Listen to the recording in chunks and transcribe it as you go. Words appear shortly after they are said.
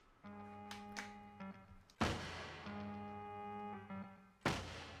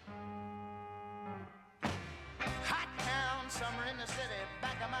in the city,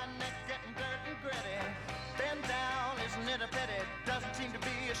 back of my neck getting dirt and gritty. Bend down, isn't it a pity? Doesn't seem to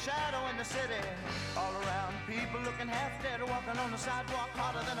be a shadow in the city. All around, people looking half dead, walking on the sidewalk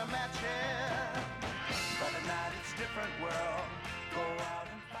harder than a match here. But at night it's a different world. Go out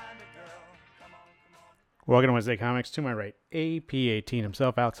and find a girl. Come on, come on. Welcome to Wednesday Comics. To my right, AP18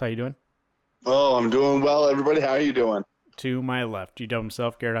 himself. Alex, how you doing? Oh, I'm doing well, everybody. How are you doing? To my left, G-Dub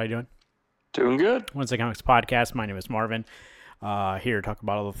himself. Garrett, how you doing? Doing good. Wednesday Comics Podcast. My name is Marvin. Here to talk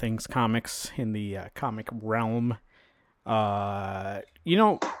about all the things comics in the comic realm. You had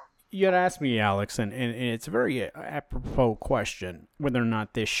asked me, Alex, and it's a very apropos question, whether or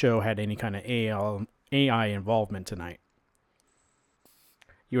not this show had any kind of AI involvement tonight.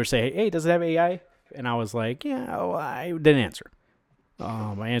 You were saying, hey, does it have AI? And I was like, yeah, well, I didn't answer.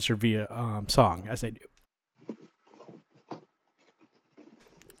 I answered via song, as I do.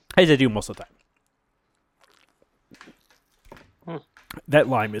 As I do most of the time. That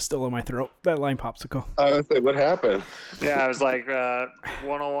lime is still in my throat. That lime popsicle. I was like, what happened? Yeah, I was like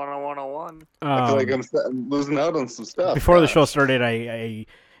 101 on 101. I feel like I'm losing out on some stuff. Before the show started, I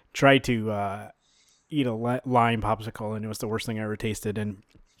tried to eat a lime popsicle, and it was the worst thing I ever tasted, and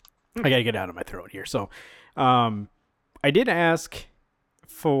I got to get it out of my throat here. So I did ask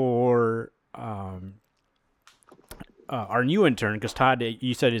for our new intern, because Todd,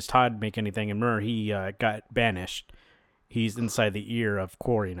 you said, is Todd make anything? And remember, he got banished. He's inside the ear of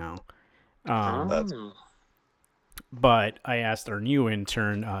Corey now. But I asked our new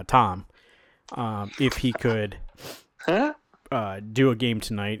intern, Tom, if he could do a game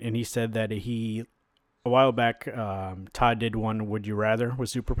tonight, and he said that a while back, Todd did one Would You Rather with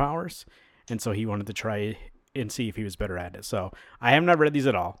superpowers, and so he wanted to try and see if he was better at it. So I have not read these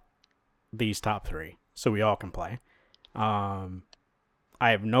at all, these top three, so we all can play. I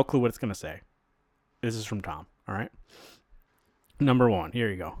have no clue what it's going to say. This is from Tom, all right? Number one, here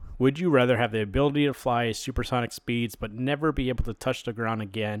you go. Would you rather have the ability to fly at supersonic speeds but never be able to touch the ground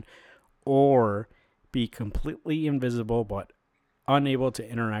again, or be completely invisible but unable to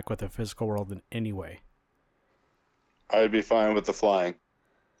interact with the physical world in any way? I'd be fine with the flying.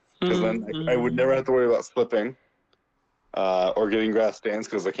 Because then I would never have to worry about slipping or getting grass stains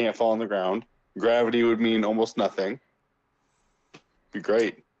because I can't fall on the ground. Gravity would mean almost nothing. Be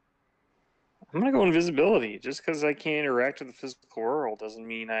great. I'm going to go invisibility. Just because I can't interact with the physical world doesn't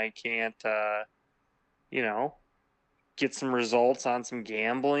mean I can't, get some results on some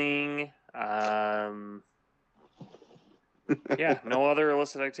gambling. Yeah, no other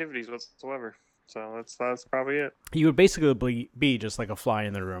illicit activities whatsoever. So that's probably it. You would basically be just like a fly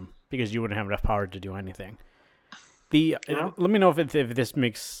in the room because you wouldn't have enough power to do anything. Let me know if this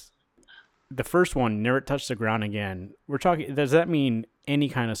makes the first one, never touch the ground again. We're talking. Does that mean any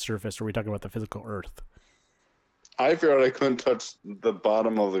kind of surface, or are we talking about the physical earth? I figured out I couldn't touch the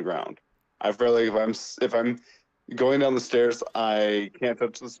bottom of the ground. I feel like if I'm going down the stairs, I can't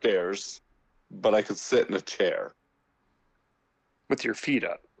touch the stairs, but I could sit in a chair With your feet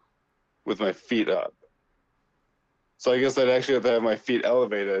up. with my feet up. So I guess I'd actually have to have my feet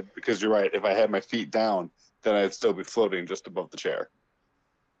elevated, because you're right, if I had my feet down, then I'd still be floating just above the chair.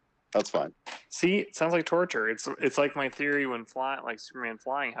 That's fine. See, it sounds like torture. It's like my theory when flying, like Superman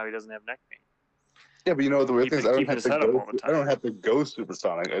flying, how he doesn't have neck pain. Yeah, but you know what the weird thing is? I Keeping his head up all the time. I don't have to go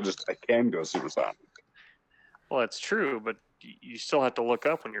supersonic. I can go supersonic. Well, that's true, but you still have to look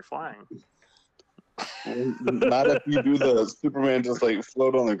up when you're flying. Not if you do the Superman just like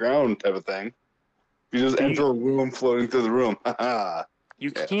float on the ground type of thing. You just enter a room floating through the room.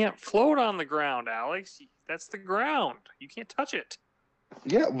 You can't float on the ground, Alex. That's the ground. You can't touch it.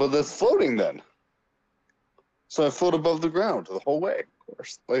 Yeah, well, that's floating then. So I float above the ground the whole way, of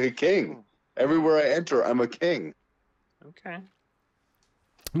course, like a king. Everywhere I enter, I'm a king. Okay. I'm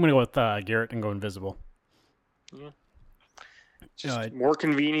gonna go with Garrett and go invisible. Yeah. Just more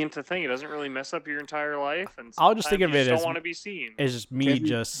convenient to think. It doesn't really mess up your entire life, and I'll just think of it don't as want to be seen. It's just me. You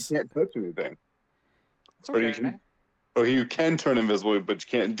can't touch anything. It's okay. Or you can turn invisible, but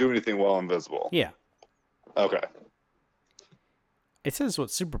you can't do anything while invisible. Yeah. Okay. It says what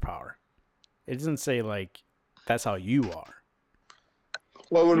superpower. It doesn't say like that's how you are.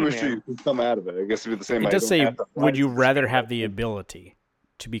 Well, I want to make sure you can come out of it. I guess it'd be the same. It does say, would you rather have the ability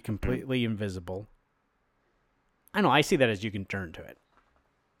to be completely invisible? I know. I see that as you can turn to it.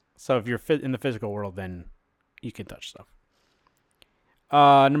 So if you're in the physical world, then you can touch stuff.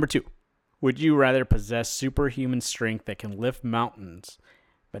 Number 2. Would you rather possess superhuman strength that can lift mountains,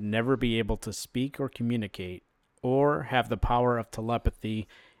 but never be able to speak or communicate, or have the power of telepathy,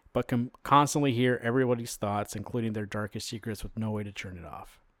 but can constantly hear everybody's thoughts, including their darkest secrets, with no way to turn it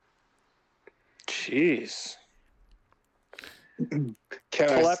off? Jeez.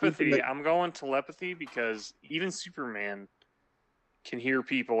 Telepathy. I'm going telepathy because even Superman can hear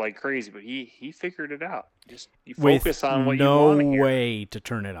people like crazy, but he figured it out. Just you focus on what you want to hear. No way to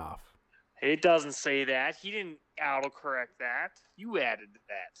turn it off. It doesn't say that. He didn't autocorrect that. You added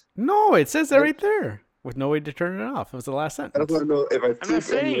that. No, it says that right there. With no way to turn it off. It was the last sentence. I don't know if I'm not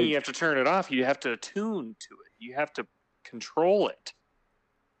saying you have to turn it off. You have to attune to it. You have to control it.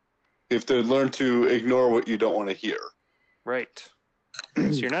 You have to learn to ignore what you don't want to hear. Right. So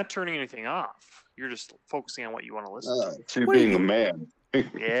you're not turning anything off. You're just focusing on what you want to listen to. So you're being a man.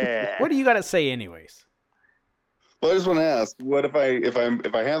 Yeah. What do you got to say, anyways? Well, I just want to ask: what if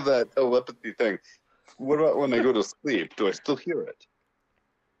I have that telepathy thing? What about when I go to sleep? Do I still hear it?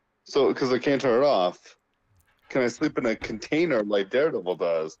 So, because I can't turn it off, can I sleep in a container like Daredevil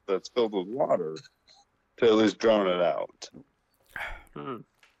does that's filled with water to at least drown it out?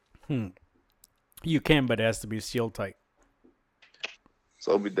 You can, but it has to be sealed tight.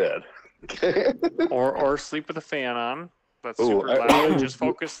 So I'll be dead. or sleep with a fan on. That's super loud. Just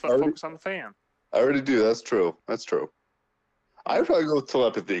focus on the fan. I already do. That's true. I'd probably go with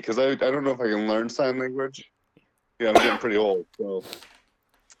telepathy because I don't know if I can learn sign language. Yeah, I'm getting pretty old. So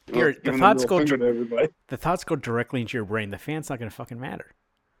Here, the thoughts go directly into your brain. The fan's not going to fucking matter.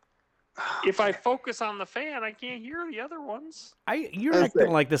 If I focus on the fan, I can't hear the other ones. You're acting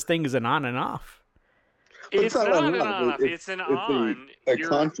like this thing is an on and off. It's not an on. It's an on. A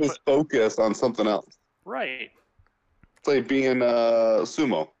conscious focus on something else. Right. It's like being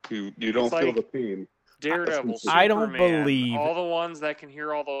sumo. You don't feel the pain. Daredevil, Superman, I don't believe all the ones that can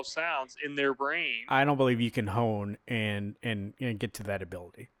hear all those sounds in their brain. I don't believe you can hone and get to that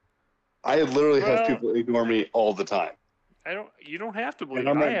ability. I literally have people ignore me all the time. You don't have to believe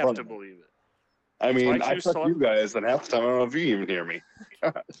it. I have to believe it. I mean, I talk to you guys, and half the time I don't know if you even hear me.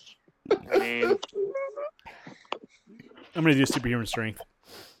 I mean, I'm gonna do superhuman strength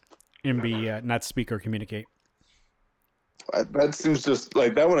and be not speak or communicate. That seems just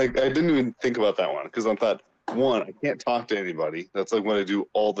like that one. I didn't even think about that one because I thought, one, I can't talk to anybody. That's like what I do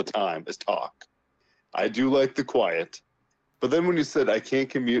all the time is talk. I do like the quiet, but then when you said I can't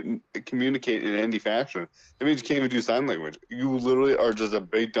communicate in any fashion, that means you can't even do sign language. You literally are just a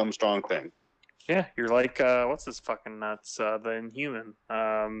big dumb strong thing. Yeah, you're like what's this fucking nuts? The Inhuman.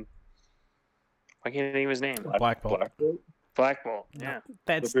 I can't name his name. Black Bolt. Black Bolt. Yeah,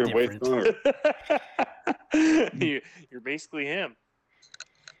 that's different. You're basically him.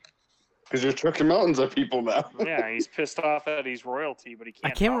 Because you're trucking mountains of people now. Yeah, he's pissed off that he's royalty, but he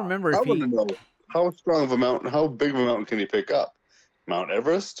can't. I can't remember if he. Know how strong of a mountain, how big of a mountain can he pick up? Mount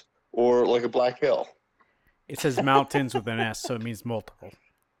Everest or like a Black Hill? It says mountains with an S, so it means multiple.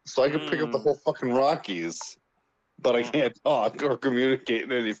 So I could pick up the whole fucking Rockies, but I can't talk or communicate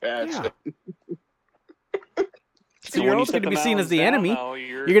in any fashion. Yeah. So you're also going to be seen as the enemy.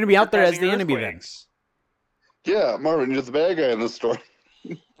 You're going to be out there as the enemy then. Yeah, Marvin, you're the bad guy in this story.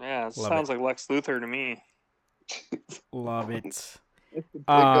 Yeah, it sounds like Lex Luthor to me. Love it.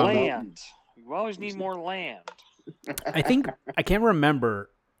 Land. You always need more land. I can't remember.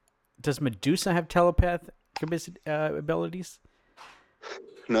 Does Medusa have telepathic abilities?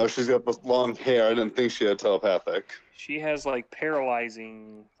 No, she's got this long hair. I didn't think she had telepathic. She has like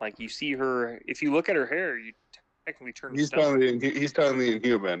paralyzing. Like you see her. If you look at her hair, you technically turn. He's telling the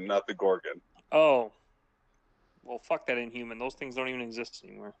Inhuman, not the Gorgon. Oh, well, fuck that Inhuman. Those things don't even exist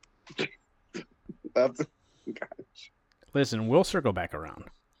anymore. Gosh. Listen, we'll circle back around.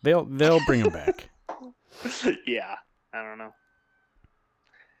 They'll bring him back. Yeah, I don't know.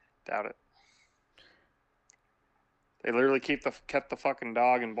 Doubt it. They literally kept the fucking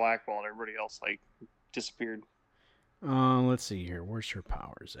dog and blackballed. Everybody else like disappeared. Let's see here. Where's her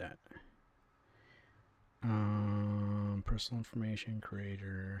powers at? Personal information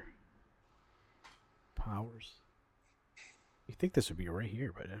creator powers. You think this would be right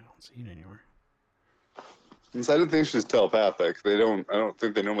here, but I don't see it anywhere. Since I didn't think she's telepathic, I don't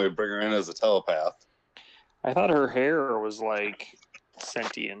think they normally bring her in as a telepath. I thought her hair was like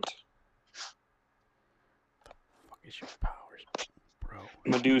sentient. What the fuck is your powers, bro?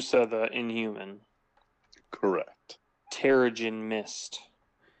 Medusa, the Inhuman. Correct. Terrigen Mist.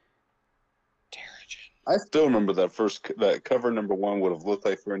 I still remember that cover number 1 would have looked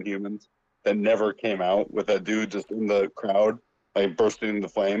like for Inhumans that never came out with that dude just in the crowd, like bursting into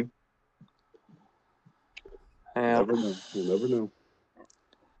flame. Yeah. You'll never know.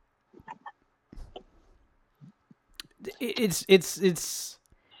 It's.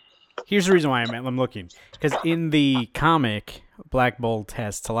 Here's the reason why I'm looking, because in the comic, Black Bolt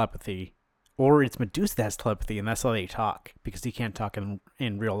has telepathy, or it's Medusa that has telepathy, and that's how they talk because he can't talk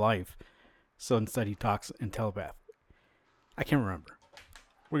in real life. So instead, he talks in telepath. I can't remember.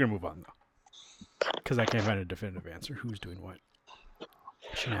 We're going to move on, though. Because I can't find a definitive answer. Who's doing what?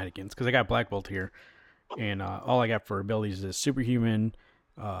 Shenanigans. Because I got Black Bolt here. And all I got for abilities is superhuman,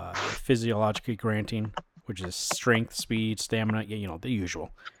 physiologically granting, which is strength, speed, stamina, the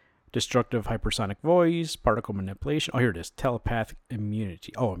usual. Destructive hypersonic voice, particle manipulation. Oh, here it is. Telepathic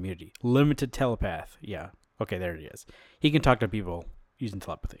immunity. Oh, immunity. Limited telepath. Yeah. Okay, there it is. He can talk to people using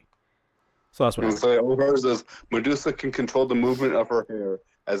telepathy. So that's what I say. Hers is Medusa can control the movement of her hair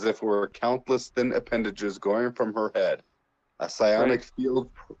as if it were countless thin appendages going from her head. A psionic field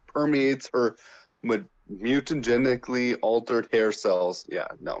permeates her mutagenically altered hair cells. Yeah,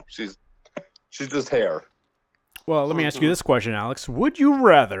 no, she's just hair. Well, let me ask you this question, Alex. Would you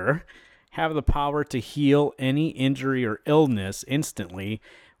rather have the power to heal any injury or illness instantly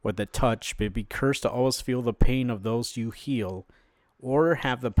with a touch, but be cursed to always feel the pain of those you heal, or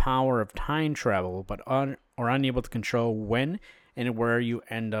have the power of time travel, but unable to control when and where you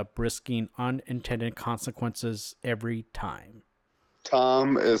end up risking unintended consequences every time?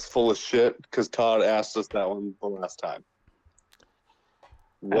 Tom is full of shit because Todd asked us that one the last time.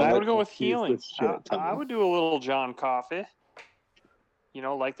 I would go with healing. I would do a little John Coffey.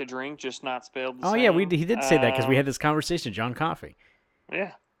 Like the drink, just not spelled the same. Yeah, he did say that because we had this conversation, John Coffey.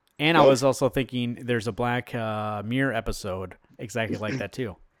 Yeah. And I was also thinking there's a Black Mirror episode exactly like that,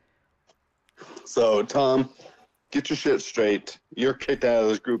 too. So, Tom, get your shit straight. You're kicked out of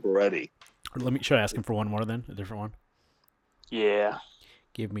this group already. Should I ask him for one more then? A different one? Yeah.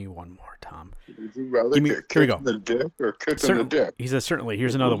 Give me one more, Tom. Would you rather get kicked in the dick or kicked in the dick? He says, certainly.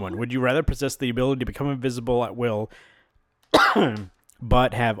 Here's another one. Would you rather possess the ability to become invisible at will,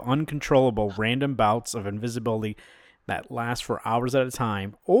 but have uncontrollable random bouts of invisibility that last for hours at a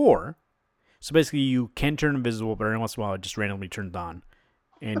time, or, so basically you can turn invisible, but every once in a while it just randomly turns on,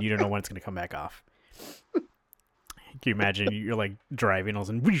 and you don't know when it's going to come back off. Can you imagine you're like driving, all of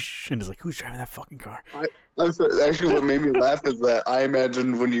a sudden, whoosh, and it's like, who's driving that fucking car? Actually, what made me laugh is that I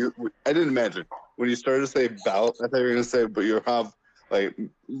imagined I didn't imagine when you started to say bout. I thought you were going to say, but you have like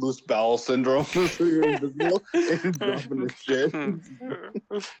loose bowel syndrome, so you're invisible and dropping the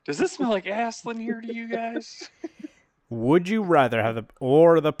shit. Does this smell like Aslan here to you guys? Would you rather have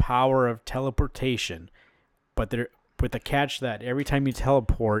the power of teleportation, but with the catch that every time you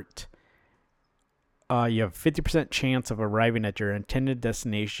teleport, you have a 50% chance of arriving at your intended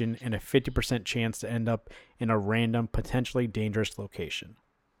destination and a 50% chance to end up in a random, potentially dangerous location?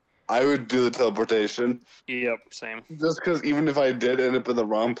 I would do the teleportation. Yep, same. Just because even if I did end up in the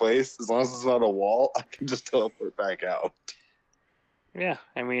wrong place, as long as it's not a wall, I can just teleport back out. Yeah,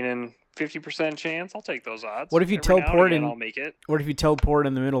 I mean, and 50% chance, I'll take those odds. What if you teleport and I'll make it? What if you teleport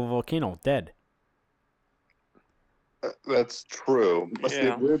in the middle of a volcano, dead? That's true. But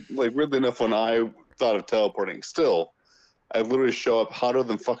Yeah. Weirdly enough, when I thought of teleporting, still, I literally show up hotter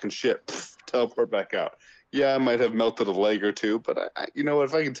than fucking shit, teleport back out. Yeah, I might have melted a leg or two, but you know what?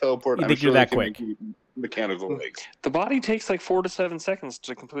 If I can teleport, You I'm think sure you're that they can quick? make mechanical legs. The body takes like 4 to 7 seconds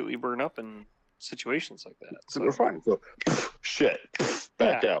to completely burn up in situations like that. So we're fine. So, shit,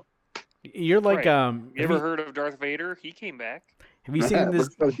 back out. You're like, Right. You ever heard of Darth Vader? He came back. have you seen this?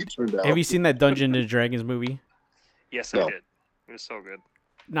 Look how he turned out. Have you seen that Dungeons and Dragons movie? Yes, No. I did. It was so good.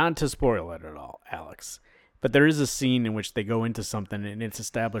 Not to spoil it at all, Alex, but there is a scene in which they go into something and it's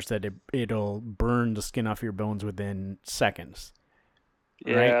established that it'll burn the skin off your bones within seconds.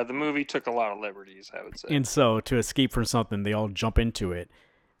 Yeah, Right. the movie took a lot of liberties, I would say. And so to escape from something, they all jump into it,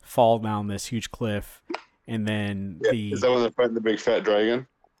 fall down this huge cliff, and then Is that when they're fighting the big fat dragon?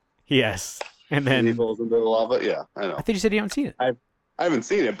 yes, and And he then falls into the lava? Yeah, I know. I think you said you haven't seen it. I haven't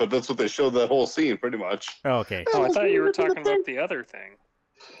seen it, but that's what they showed that whole scene, pretty much. Oh, okay. Oh, I thought you were talking about the other thing.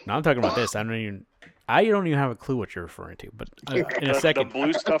 No, I'm talking about this. I don't even have a clue what you're referring to. But in a second, The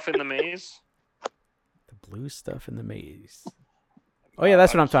blue stuff in the maze? the blue stuff in the maze. Oh yeah,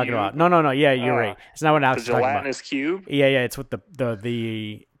 that's what I'm talking about. No. Yeah, you're right. It's not what The Alex is talking about. gelatinous cube? Yeah, it's with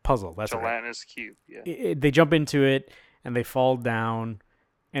the puzzle. That's right. Gelatinous cube, yeah. They jump into it and they fall down,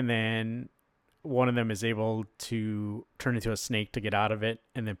 and then one of them is able to turn into a snake to get out of it,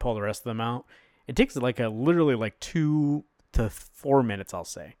 and then pull the rest of them out. It takes literally 2 to 4 minutes, I'll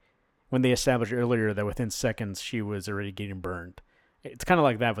say, when they established earlier that within seconds she was already getting burned. It's kind of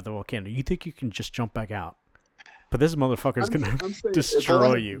like that with the volcano. You think you can just jump back out, but this motherfucker is going to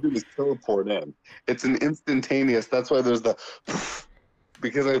destroy you. Do is teleport in. It's an instantaneous. That's why there's the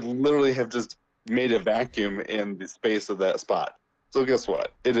because I literally have just made a vacuum in the space of that spot. So guess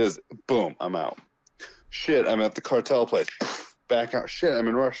what? It is boom. I'm out. Shit, I'm at the cartel place. Back out. Shit, I'm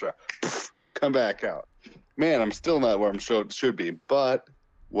in Russia. Come back out. Man, I'm still not where I'm should be, but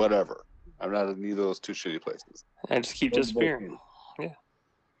whatever. I'm not in either of those two shitty places. I just keep disappearing. Yeah.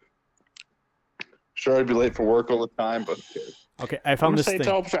 Sure, I'd be late for work all the time, but okay, I found this thing.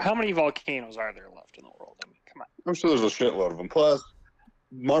 How many volcanoes are there left in the world? I mean, come on. I'm sure there's a shitload of them. Plus,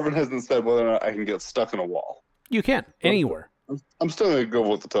 Marvin hasn't said whether or not I can get stuck in a wall. You can anywhere. I'm still gonna go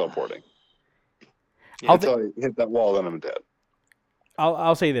with the teleporting. Yeah. Until I hit that wall, then I'm dead.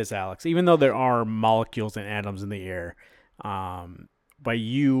 I'll say this, Alex. Even though there are molecules and atoms in the air, by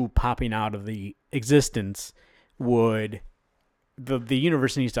you popping out of the existence, would the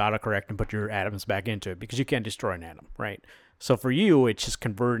universe needs to autocorrect and put your atoms back into it because you can't destroy an atom, right? So for you, it's just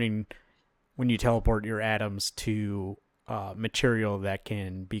converting when you teleport your atoms to material that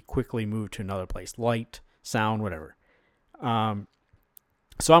can be quickly moved to another place, light, sound, whatever. So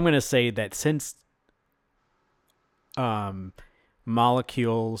I'm going to say that since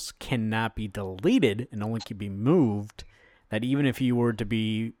molecules cannot be deleted and only can be moved, that even if you were to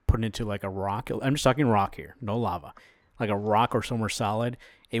be put into like a rock, I'm just talking rock here, no lava, like a rock or somewhere solid,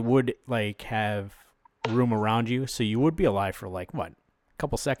 it would like have room around you, so you would be alive for like what, a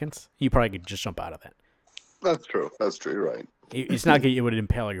couple seconds. You probably could just jump out of it. That's true. You're right. It's not good. It would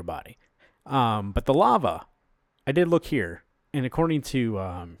impale your body. But the lava, I did look here, and according to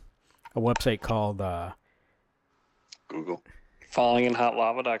a website called Google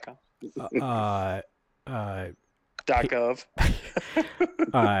fallinginhotlava.com. .gov.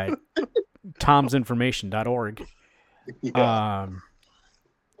 tomsinformation.org. Yeah.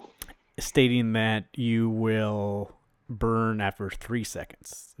 Stating that you will burn after 3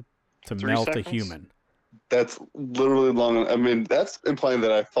 seconds to melt a human. That's literally long. I mean, that's implying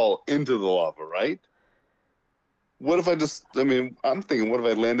that I fall into the lava, right? What if I'm thinking, what if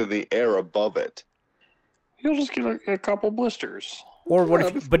I land in the air above it? You'll just get a couple blisters. Or what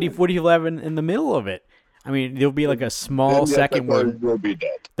if you live in the middle of it? I mean, there'll be like a small second where I will be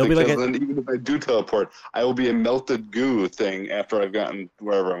dead. There'll be like then even if I do teleport, I will be a melted goo thing after I've gotten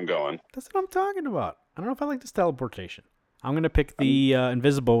wherever I'm going. That's what I'm talking about. I don't know if I like this teleportation. I'm gonna pick the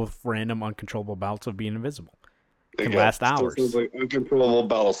invisible with random uncontrollable bouts of being invisible. It can last hours. Sounds like uncontrollable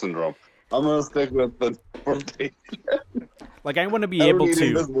bowel syndrome. I'm gonna stick with the teleportation. Like I want to be able to.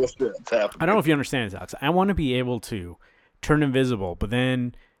 Invisible shit. I don't know if you understand this, Alex. I want to be able to turn invisible, but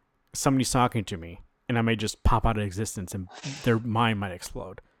then somebody's talking to me, and I may just pop out of existence, and their mind might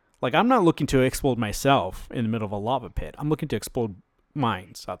explode. Like I'm not looking to explode myself in the middle of a lava pit. I'm looking to explode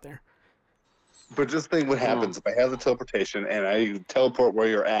minds out there. But just think what happens if I have the teleportation and I teleport where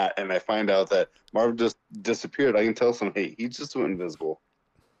you're at, and I find out that Marv just disappeared. I can tell someone, hey, he just went invisible.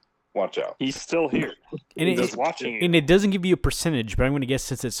 Watch out. He's still here. And He's watching you. And it doesn't give you a percentage, but I'm going to guess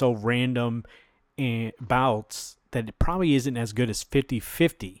since it's so random and bouts that it probably isn't as good as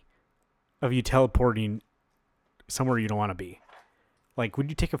 50-50 of you teleporting somewhere you don't want to be. Like, would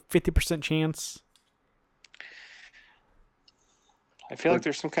you take a 50% chance? I feel like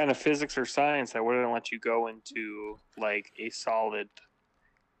there's some kind of physics or science that wouldn't let you go into like a solid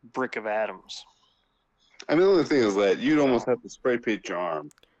brick of atoms. I mean, the only thing is that you'd almost have to spray paint your arm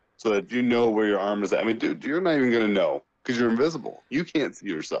so that you know where your arm is at. I mean, dude, you're not even going to know because you're invisible. You can't see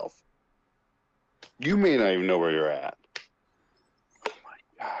yourself. You may not even know where you're at. Oh my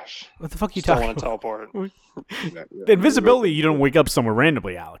gosh. What the fuck are you Still talking want to about? teleport. The invisibility, you don't wake up somewhere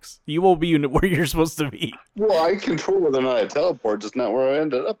randomly, Alex. You will be where you're supposed to be. Well, I control whether or not I teleport, just not where I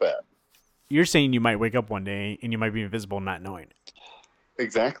ended up at. You're saying you might wake up one day and you might be invisible not knowing it.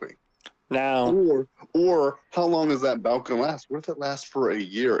 Exactly. Now, or how long is that bout going to last? What if it lasts for a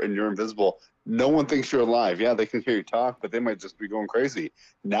year and you're invisible? No one thinks you're alive. Yeah, they can hear you talk, but they might just be going crazy.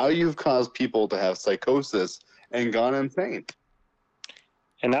 Now you've caused people to have psychosis and gone insane.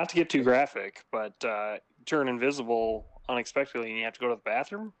 and not to get too graphic, but turn invisible unexpectedly and you have to go to the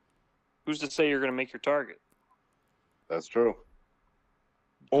bathroom? Who's to say you're going to make your target? That's true.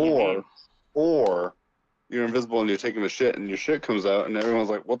 Or you're invisible and you're taking a shit and your shit comes out and everyone's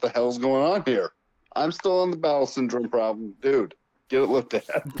like, what the hell's going on here? I'm still on the bowel syndrome problem. Dude, get it looked at.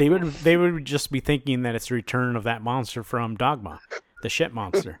 They would just be thinking that it's the return of that monster from Dogma, the shit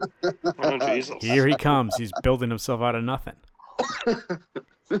monster. Oh, Jesus. Here he comes. He's building himself out of nothing.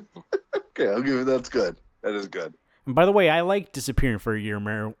 Okay, I'll give you that's good. That is good. And by the way, I like disappearing for a year,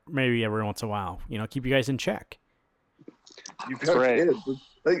 maybe every once in a while. You know, keep you guys in check. You've That's got right. kids.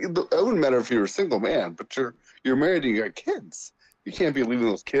 Like, it wouldn't matter if you were a single man, but you're married and you got kids. You can't be leaving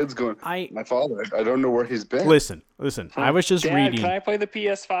those kids going, my father, I don't know where he's been. Listen. I was just Dad, reading. Can I play the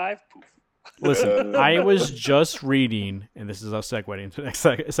PS5? Poof. Listen, I was just reading, and this is us segueing into the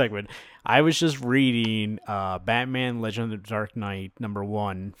next segment. I was just reading Batman Legend of the Dark Knight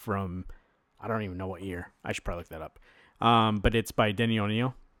 #1 from, I don't even know what year. I should probably look that up. But it's by Denny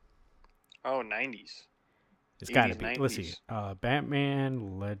O'Neil. Oh, 90s. It's got to 80s, be. 90s. Let's see.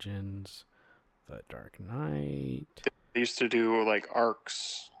 Batman Legends, The Dark Knight. They used to do like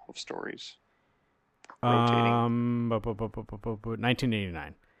arcs of stories. Rotating.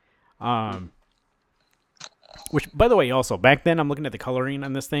 1989. Which, by the way, also back then I'm looking at the coloring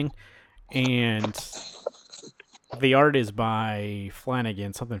on this thing, and the art is by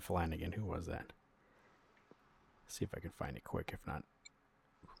Flanagan. Something Flanagan. Who was that? Let's see if I can find it quick. If not,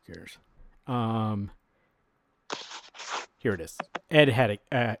 who cares? Here it is. Ed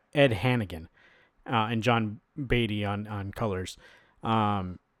Hannigan, and John Beatty on colors.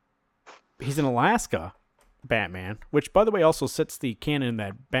 He's in Alaska, Batman, which, by the way, also sets the canon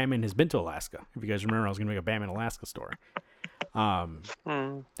that Batman has been to Alaska. If you guys remember, I was going to make a Batman Alaska story.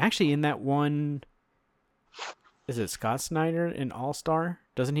 Actually, in that one, is it Scott Snyder in All-Star?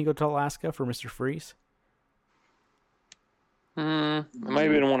 Doesn't he go to Alaska for Mr. Freeze? It might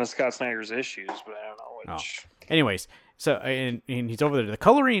have been one of Scott Snyder's issues, but I don't know which. Oh. Anyways, so and he's over there. The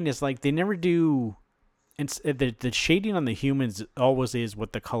coloring is like they never do. And the shading on the humans always is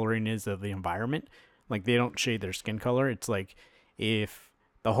what the coloring is of the environment. Like they don't shade their skin color. It's like if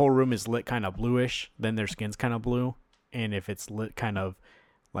the whole room is lit kind of bluish, then their skin's kind of blue. And if it's lit kind of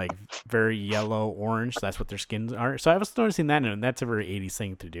like very yellow orange, that's what their skins are. So I was noticing that, and that's a very 80s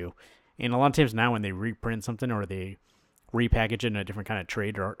thing to do. And a lot of times now when they reprint something or they repackage it in a different kind of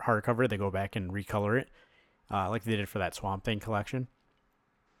trade or hardcover, they go back and recolor it, like they did for that Swamp Thing collection.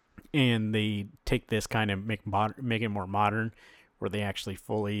 And they take this kind of make it more modern, where they actually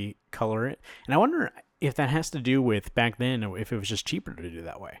fully color it. And I wonder if that has to do with back then, or if it was just cheaper to do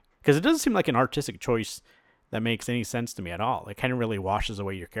that way. Because it doesn't seem like an artistic choice that makes any sense to me at all. It kind of really washes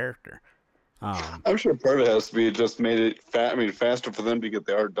away your character. I'm sure part of it has to be just made it faster for them to get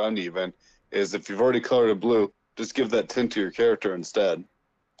the art done. Even is if you've already colored it blue, just give that tint to your character instead.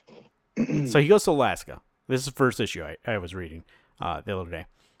 So he goes to Alaska. This is the first issue I was reading the other day.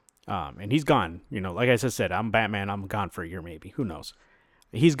 And he's gone. You know, like I just said, I'm Batman. I'm gone for a year, maybe. Who knows?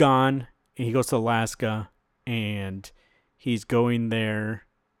 He's gone. And he goes to Alaska, and he's going there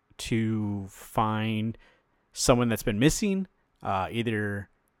to find someone that's been missing. Bruce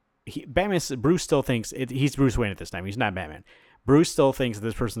still thinks he's Bruce Wayne at this time. He's not Batman. Bruce still thinks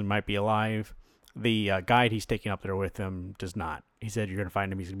this person might be alive. The guide he's taking up there with him does not. He said, "You're gonna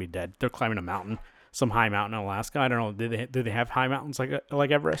find him. He's gonna be dead." They're climbing a mountain, some high mountain in Alaska. I don't know. Do they have high mountains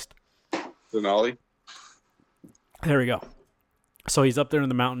like Everest? Denali. There we go. So he's up there in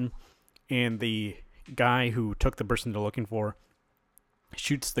the mountain, and the guy who took the person they're looking for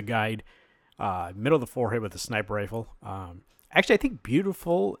shoots the guide middle of the forehead with a sniper rifle. Actually, I think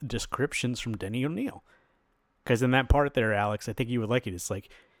beautiful descriptions from Denny O'Neil. Because in that part there, Alex, I think you would like it. It's like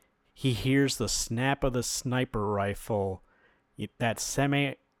he hears the snap of the sniper rifle, that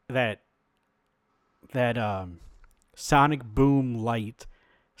sonic boom light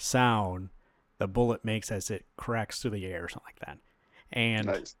sound the bullet makes as it cracks through the air or something like that. And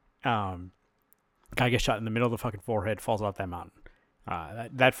Nice. Guy gets shot in the middle of the fucking forehead, falls off that mountain.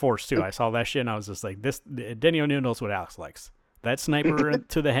 That force too. I saw that shit and I was just like, this Denny O'Neil knows what Alex likes. That sniper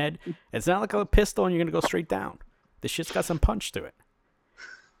to the head, it's not like a pistol and you're gonna go straight down. This shit's got some punch to it.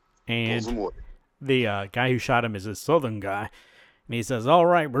 And the guy who shot him is a southern guy, and he says, "All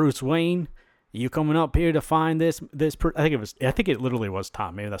right, Bruce Wayne, you coming up here to find this I think it literally was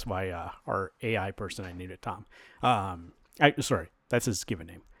Tom. Maybe that's why our AI person I named it Tom. Sorry, that's his given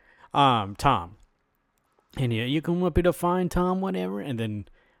name. Tom. And yeah, you come up here to find Tom, whatever." And then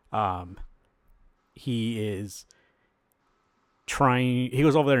he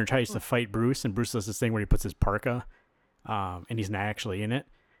goes over there and tries to fight Bruce, and Bruce does this thing where he puts his parka, and he's not actually in it.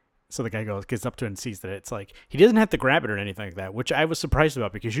 So the guy gets up to it and sees that it's like, he doesn't have to grab it or anything like that, which I was surprised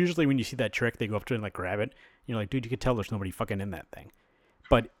about, because usually when you see that trick, they go up to it and like grab it. You're like, dude, you could tell there's nobody fucking in that thing.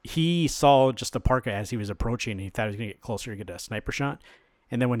 But he saw just the parka as he was approaching, and he thought he was going to get closer to get a sniper shot.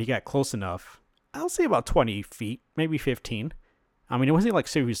 And then when he got close enough, I'll say about 20 feet, maybe 15. I mean, it wasn't like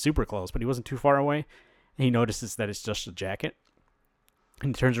he was super close, but he wasn't too far away. And he notices that it's just a jacket.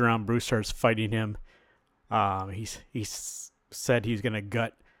 And he turns around, Bruce starts fighting him. He said he's going to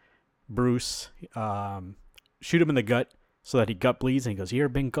gut Bruce, shoot him in the gut so that he gut bleeds. And he goes, "You ever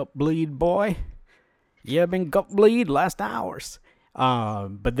been gut bleed, boy? You ever been gut bleed last hours?"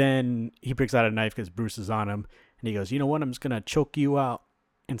 But then he picks out a knife because Bruce is on him. And he goes, "You know what? I'm just going to choke you out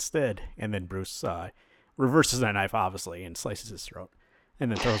instead." And then Bruce reverses that knife, obviously, and slices his throat.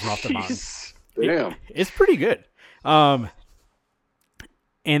 And then throws him off the mountain. Damn. It's pretty good. And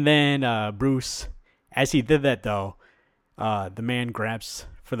then Bruce, as he did that, though, the man grabs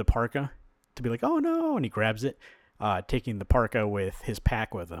for the parka to be like, "Oh, no," and he grabs it, taking the parka with his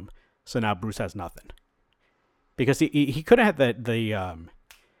pack with him. So now Bruce has nothing. Because he could have had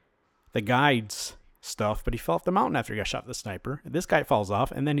the guide's stuff, but he fell off the mountain after he got shot with the sniper. This guy falls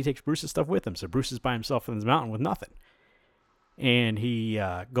off, and then he takes Bruce's stuff with him. So Bruce is by himself on this mountain with nothing. And he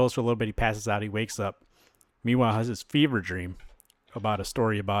goes for a little bit. He passes out. He wakes up. Meanwhile, has this fever dream about a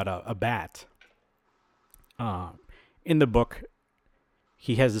story about a bat. In the book,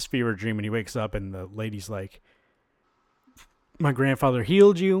 he has this fever dream, and he wakes up, and the lady's like, my grandfather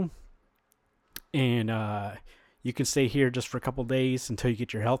healed you, and you can stay here just for a couple days until you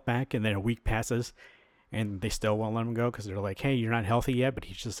get your health back. And then a week passes, and they still won't let him go because they're like, hey, you're not healthy yet. But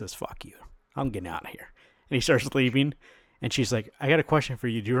he just says, fuck you. I'm getting out of here. And he starts leaving. And she's like, I got a question for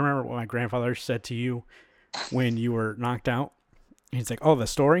you. Do you remember what my grandfather said to you when you were knocked out? And he's like, oh, the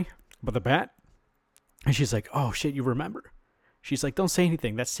story about the bat? And she's like, oh, shit, you remember? She's like, don't say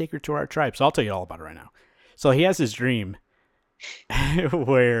anything. That's sacred to our tribe. So I'll tell you all about it right now. So he has this dream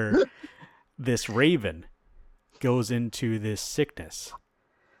where this raven goes into this sickness.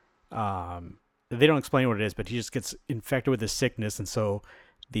 They don't explain what it is, but he just gets infected with this sickness. And so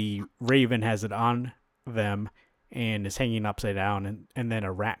the raven has it on them and is hanging upside down, and then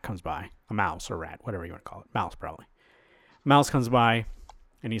a rat comes by, a mouse or rat, whatever you want to call it, mouse probably. Mouse comes by,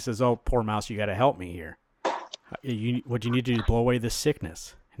 and he says, oh, poor mouse, you got to help me here. What you need to do to blow away this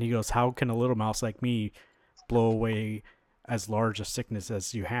sickness? And he goes, how can a little mouse like me blow away as large a sickness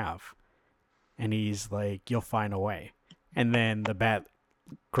as you have? And he's like, you'll find a way. And then the bat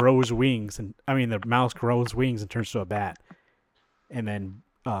grows wings, the mouse grows wings and turns to a bat, and then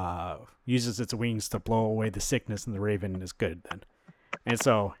uses its wings to blow away the sickness, and the raven is good then. And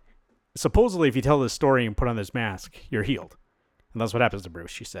so, supposedly, if you tell this story and put on this mask, you're healed. And that's what happens to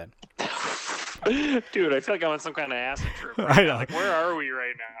Bruce, she said. Dude, I feel like I'm on some kind of acid trip right now. Like, where are we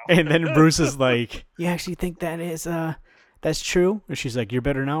right now? And then Bruce is like, you actually think that's true? And she's like, you're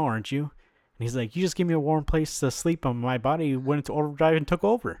better now, aren't you? And he's like, you just gave me a warm place to sleep on. My body went into overdrive and took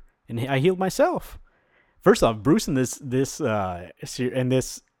over. And I healed myself. First off, Bruce in this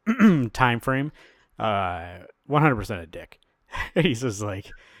time frame, 100% a dick. He's just like,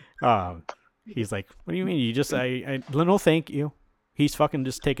 he's like, what do you mean? You just, no, thank you. He's fucking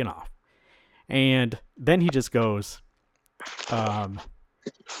just taken off. And then he just goes,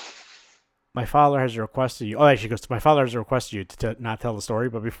 my father has requested you. Oh, actually, goes, my father has requested you to not tell the story.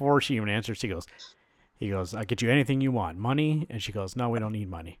 But before she even answers, he goes, I'll get you anything you want. Money? And she goes, no, we don't need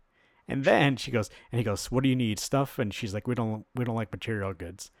money. And then he goes, what do you need? Stuff? And she's like, we don't like material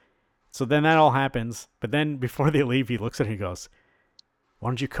goods. So then that all happens. But then before they leave, he looks at her and he goes, why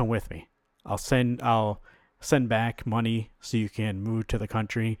don't you come with me? I'll send back money so you can move to the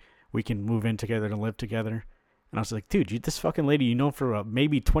country. We can move in together and live together. And I was like, dude, this fucking lady you know for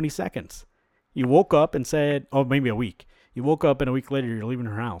maybe 20 seconds. You woke up and said, oh, maybe a week. You woke up and a week later you're leaving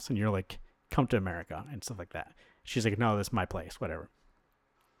her house and you're like, come to America and stuff like that. She's like, no, this is my place, whatever.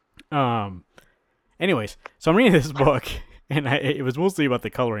 Anyways, so I'm reading this book, and it was mostly about the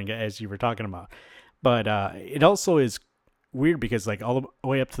coloring, as you were talking about. But it also is weird because, like, all the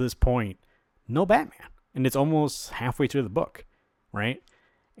way up to this point, no Batman. And it's almost halfway through the book, right?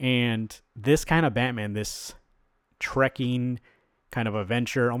 And this kind of Batman, this trekking kind of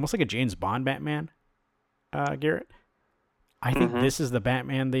adventure, almost like a James Bond Batman, Garrett. I think this is the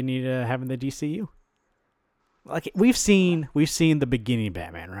Batman they need to have in the DCU. Like, we've seen the beginning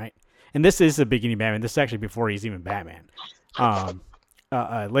Batman, right? And this is the beginning Batman. This is actually before he's even Batman.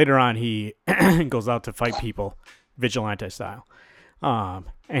 Later on, he goes out to fight people, vigilante style.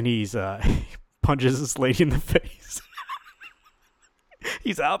 And he's he punches this lady in the face.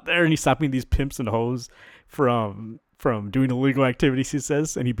 He's out there and he's stopping these pimps and hoes from doing illegal activities, he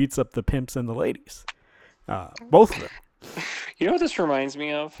says, and he beats up the pimps and the ladies. Both of them. You know what this reminds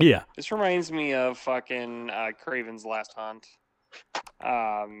me of? Yeah. This reminds me of fucking Kraven's Last Hunt.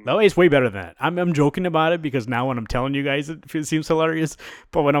 No, it's way better than that. I'm joking about it because now when I'm telling you guys, it seems hilarious.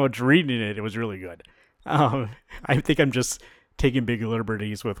 But when I was reading it, it was really good. I think I'm just taking big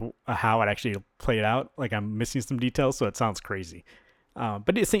liberties with how it actually played out. Like, I'm missing some details, so it sounds crazy.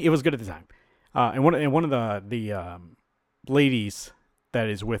 But it was good at the time. And one of the ladies that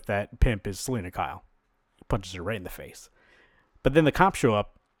is with that pimp is Selena Kyle. He punches her right in the face. But then the cops show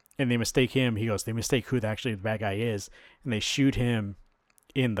up and they mistake him. They mistake who actually the bad guy is, and they shoot him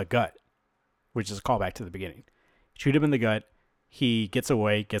in the gut, which is a callback to the beginning. Shoot him in the gut. He gets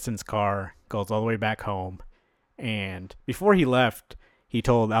away, gets in his car, goes all the way back home. And before he left, he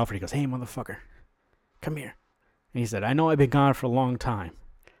told Alfred, he goes, hey, motherfucker, come here. And he said, I know I've been gone for a long time,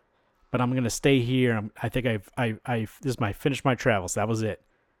 but I'm going to stay here. I think finished my travels. That was it.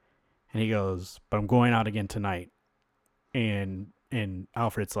 And he goes, but I'm going out again tonight. And and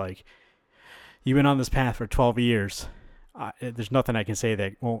Alfred's like, "You've been on this path for 12 years. There's nothing I can say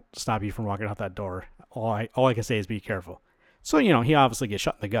that won't stop you from walking out that door. All I can say is be careful." So, he obviously gets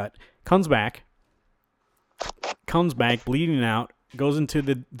shot in the gut, comes back bleeding out, goes into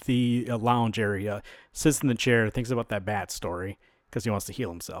the lounge area, sits in the chair, thinks about that bat story because he wants to heal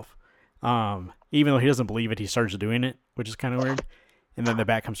himself. Even though he doesn't believe it, he starts doing it, which is kind of weird. And then the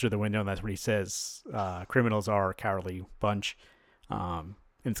bat comes through the window, and that's what he says, criminals are a cowardly bunch. And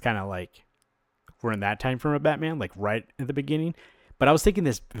it's kind of like we're in that time frame of Batman, like right at the beginning. But I was thinking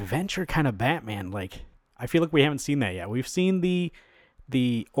this Venture kind of Batman, like I feel like we haven't seen that yet. We've seen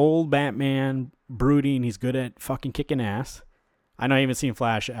the old Batman brooding. He's good at fucking kicking ass. I know I haven't seen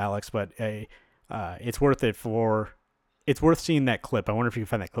Flash, Alex, but it's worth it it's worth seeing that clip. I wonder if you can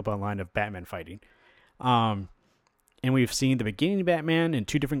find that clip online of Batman fighting. And we've seen the beginning of Batman in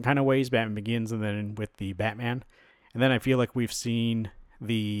two different kind of ways. Batman Begins and then with the Batman. And then I feel like we've seen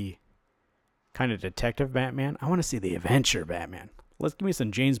the kind of detective Batman. I want to see the adventure Batman. Let's give me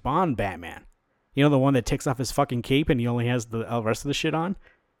some James Bond Batman. The one that takes off his fucking cape and he only has the rest of the shit on?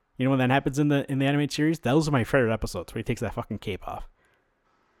 When that happens in the animated series? Those are my favorite episodes where he takes that fucking cape off.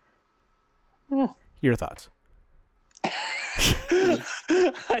 Your thoughts? I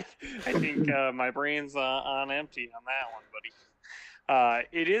think my brain's on empty on that one, buddy.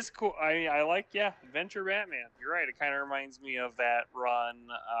 It is cool. I like, Adventure Batman. You're right. It kind of reminds me of that run.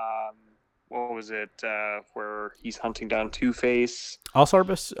 What was it? Where he's hunting down Two-Face. All-Star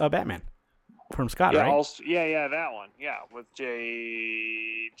Batman from Scott, right? That one. Yeah, with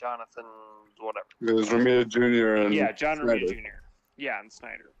Jonathan, whatever. It was Romita Jr. and John Snyder. Romita Jr. Yeah, and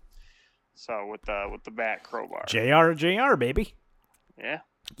Snyder. So with the bat crowbar. JR, baby. Yeah.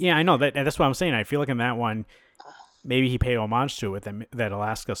 Yeah, I know that's what I'm saying. I feel like in that one, maybe he paid homage to it with that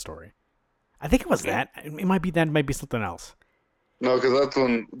Alaska story. I think it was that. It might be that. It might be something else. No, because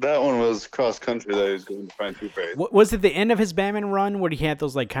that one was cross country that he was going to find Two-Face. Was it the end of his Batman run where he had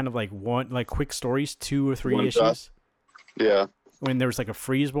those quick stories, 2 or 3 issues? Shot. Yeah. When there was like a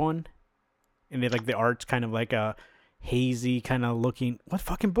freeze one, and the art's kind of like a hazy kind of looking. What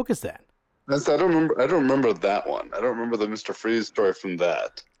fucking book is that? I don't remember that one. I don't remember the Mr. Freeze story from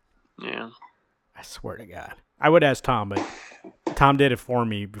that. Yeah. I swear to God. I would ask Tom, but Tom did it for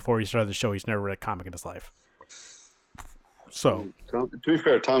me before he started the show. He's never read a comic in his life. So, to be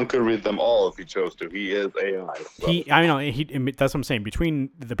fair, Tom could read them all if he chose to. He is AI. So. That's what I'm saying.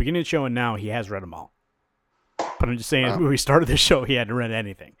 Between the beginning of the show and now, he has read them all. But I'm just saying, when we started this show, he hadn't read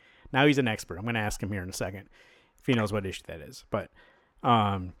anything. Now he's an expert. I'm going to ask him here in a second if he knows what issue that is. But,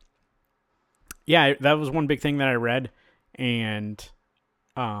 yeah, that was one big thing that I read, and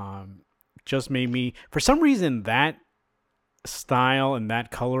just made me, for some reason, that style and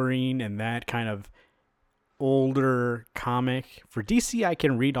that coloring and that kind of older comic for DC I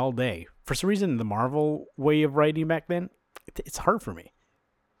can read all day. For some reason, the Marvel way of writing back then, it's hard for me.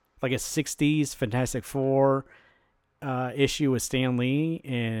 Like a 60s Fantastic Four issue with Stan Lee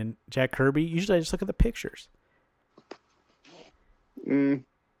and Jack Kirby. Usually I just look at the pictures. But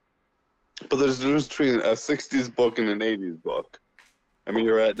there's a difference between a 60s book and an 80s book. I mean,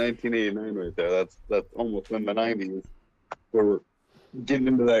 you're at 1989 right there. That's almost in the 90s. We're getting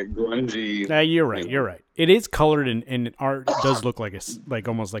into that grungy. You're right. You're right. It is colored and art does look like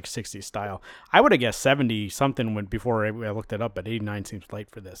almost like 60s style. I would have guessed 70 something before I looked it up, but 89 seems light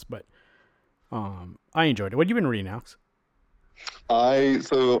for this. But I enjoyed it. What have you been reading, Alex? I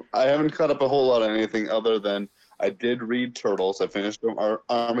haven't caught up a whole lot on anything other than I did read Turtles. I finished our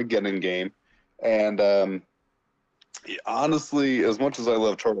Armageddon game, and honestly, as much as I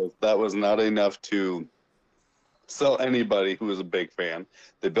love Turtles, that was not enough to sell anybody who was a big fan.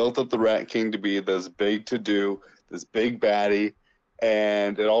 They built up the Rat King to be this big to-do, this big baddie,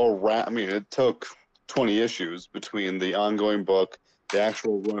 and it took 20 issues between the ongoing book, the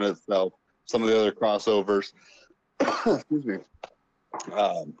actual run itself, some of the other crossovers. Excuse me.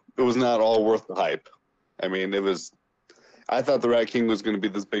 It was not all worth the hype. I mean, I thought the Rat King was going to be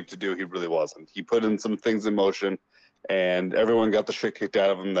this big to-do. He really wasn't. He put in some things in motion, and everyone got the shit kicked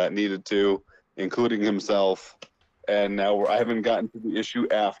out of him that needed to, including himself. And now I haven't gotten to the issue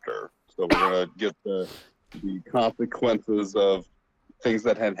after, so we're going to get the consequences of things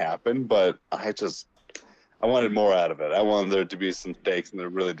that had happened, but I wanted more out of it. I wanted there to be some stakes, and there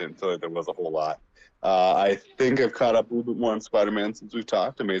really didn't feel like there was a whole lot. I think I've caught up a little bit more on Spider-Man since we've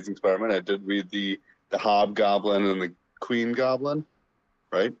talked. Amazing Spider-Man. I did read the Hobgoblin and the Queen Goblin,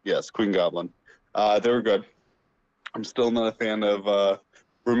 right? Yes, Queen Goblin. They were good. I'm still not a fan of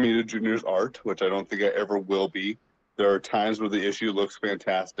Romita Jr.'s art, which I don't think I ever will be. There are times where the issue looks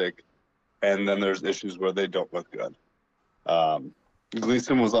fantastic, and then there's issues where they don't look good.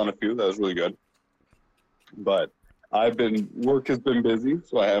 Gleason was on a few. That was really good. But work has been busy,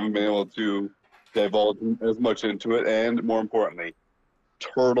 so I haven't been able to divulge as much into it. And more importantly,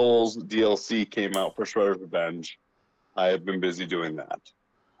 Turtles DLC came out for Shredder's Revenge. I have been busy doing that.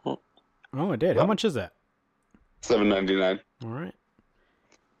 Oh, it did. How much is that? $7.99. All right.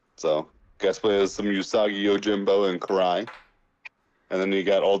 So, guess play as some Usagi Yojimbo and Karai. And then you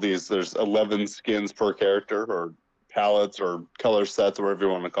got all these, there's 11 skins per character, or palettes, or color sets, or whatever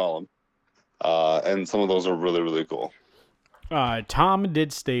you want to call them. And some of those are really, really cool. Tom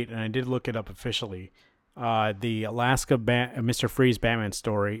did state, and I did look it up officially, the Alaska Mr. Freeze Batman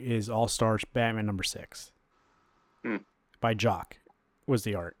story is All-Stars Batman number 6. By Jock was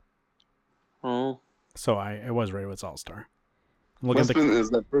the art. Oh. So I was right, it was All-Star. Is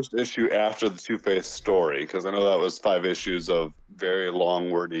that first issue after the Two-Face story? Because I know that was 5 issues of very long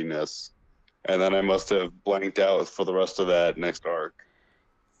wordiness. And then I must have blanked out for the rest of that next arc.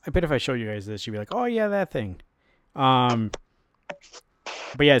 I bet if I show you guys this, you'd be like, oh yeah, that thing. But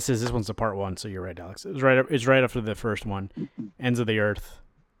yeah, it says this one's a part 1, so you're right, Alex. It's right after the first one. Ends of the Earth.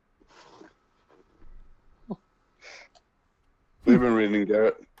 We've been reading,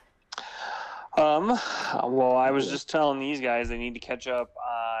 Garrett. Well, I was just telling these guys they need to catch up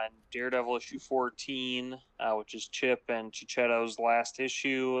on Daredevil issue 14, which is Chip and Chichetto's last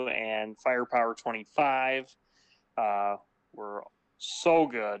issue, and Firepower 25. Were so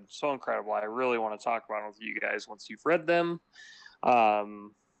good, so incredible. I really want to talk about them with you guys once you've read them. I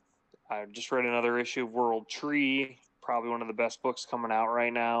just read another issue of World Tree, probably one of the best books coming out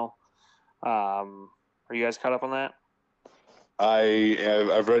right now. Are you guys caught up on that?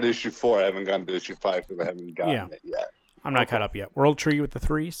 I've read issue 4. I haven't gotten to issue 5 because I haven't gotten it yet. I'm not caught up yet. World Tree with the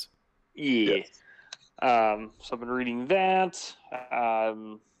 3s? Yeah. Yes. So I've been reading that.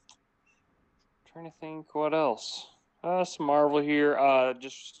 Trying to think what else. Some Marvel here. I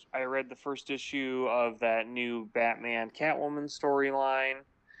read the first issue of that new Batman Catwoman storyline.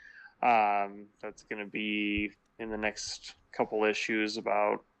 That's going to be in the next couple issues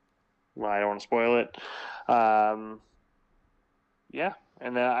about. Well, I don't want to spoil it. Yeah,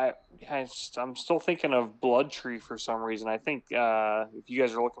 and then I'm still thinking of Blood Tree for some reason. I think if you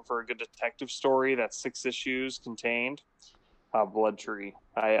guys are looking for a good detective story that's 6 issues contained, Blood Tree.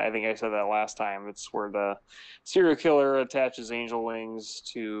 I think I said that last time. It's where the serial killer attaches angel wings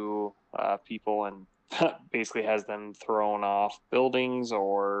to people and basically has them thrown off buildings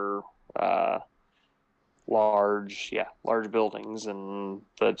or large buildings, and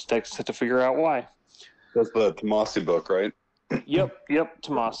the detectives have to figure out why. That's the Tomasi book, right? Yep,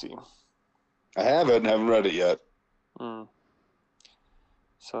 Tomasi. I haven't read it yet.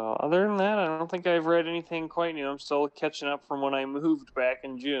 So other than that, I don't think I've read anything quite new. I'm still catching up from when I moved back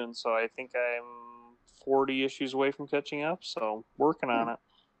in June, so I think I'm 40 issues away from catching up, so working on it.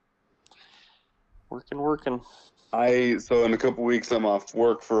 Working. So in a couple weeks, I'm off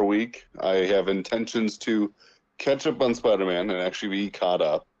work for a week. I have intentions to catch up on Spider-Man and actually be caught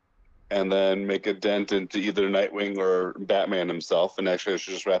up, and then make a dent into either Nightwing or Batman himself. And actually, I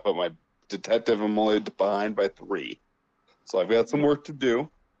should just wrap up my detective. I'm only behind by 3. So I've got some work to do.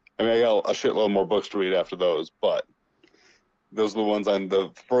 I mean, I got a shitload more books to read after those, but those are the ones I'm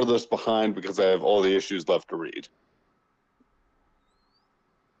the furthest behind because I have all the issues left to read.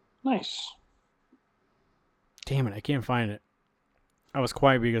 Nice. Damn it, I can't find it. I was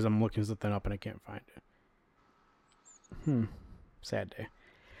quiet because I'm looking something up and I can't find it. Sad day.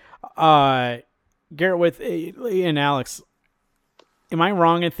 Garrett, with and Alex, am I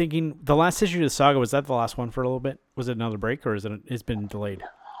wrong in thinking the last issue of the Saga, was that the last one for a little bit? Was it another break, or it's been delayed?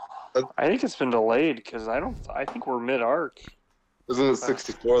 I think it's been delayed because I think we're mid-arc. Isn't it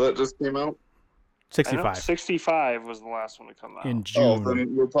 64 that just came out? 65. 65 was the last one to come out. In June. Oh,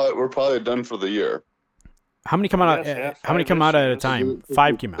 then we're probably done for the year. How many come out? How many come out at a time?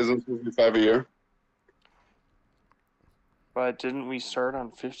 5 came out. Isn't it 55 a year? But didn't we start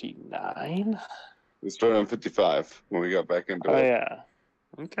on 59? We started on 55 when we got back into it. Oh, yeah.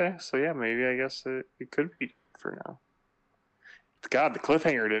 Okay, so yeah, maybe I guess it could be for now. God, the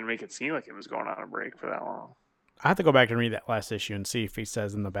cliffhanger didn't make it seem like it was going on a break for that long. I have to go back and read that last issue and see if he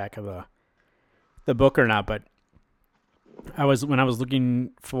says in the back of the book or not. But when I was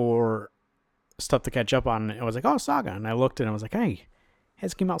looking for stuff to catch up on, I was like, oh, Saga. And I looked and I was like, hey, it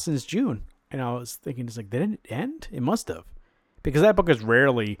hasn't come out since June. And I was thinking, it's like, did it end? It must have. Because that book is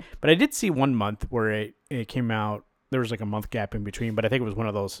rarely, but I did see 1 month where it came out. There was like a month gap in between, but I think it was one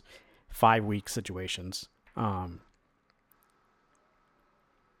of those 5-week situations. Was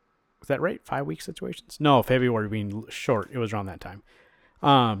that right? 5-week situations? No, February being short. It was around that time.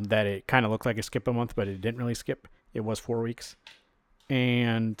 That it kind of looked like it skipped a month, but it didn't really skip. It was 4 weeks.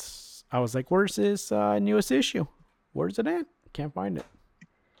 and I was like, "Where's his newest issue? Where's it at? Can't find it.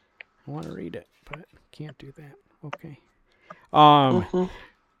 I want to read it, but can't do that." Okay.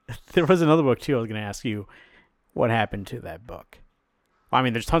 There was another book too. I was going to ask you what happened to that book. I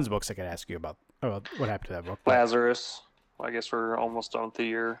mean, there's tons of books I could ask you about what happened to that book. But Lazarus. Well, I guess we're almost done with the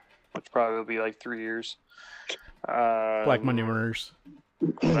year, which probably will be like 3 years. Black Monday Murders.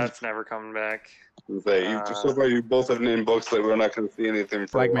 That's never coming back. So far, you both have named books that we're not going to see anything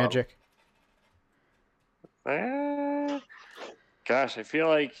for. Black Magic. Gosh, I feel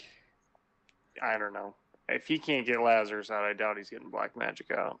like I don't know. If he can't get Lazarus out, I doubt he's getting Black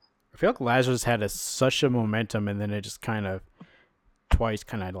Magic out. I feel like Lazarus had such a momentum, and then it just kind of twice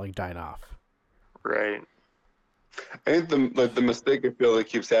like died off. Right. I think the mistake I feel like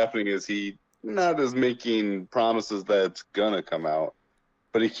keeps happening is he not as making promises that it's gonna come out,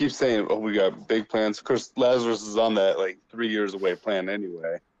 but he keeps saying, "Oh, we got big plans." Of course, Lazarus is on that 3 years away plan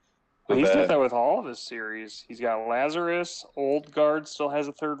anyway. Well, he's done that with all of his series. He's got Lazarus. Old Guard still has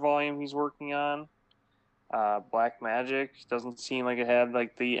a 3rd volume he's working on. Black Magic doesn't seem like it had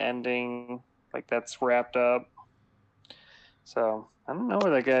the ending, that's wrapped up. So I don't know what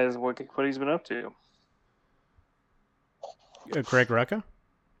that guy is, what he's been up to. Craig Rucka?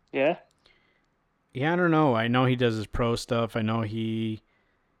 Yeah. Yeah, I don't know. I know he does his pro stuff. I know he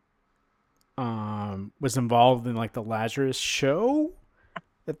was involved in the Lazarus show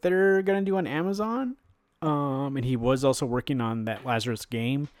that they're gonna do on Amazon. And he was also working on that Lazarus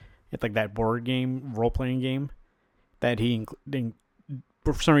game. It's that board game, role-playing game, that he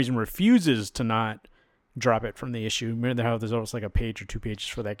for some reason refuses to not drop it from the issue. Remember how there's almost a page or 2 pages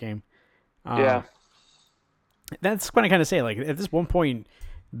for that game? Yeah. That's what I kind of say. At this one point,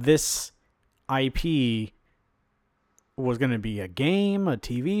 this IP was going to be a game, a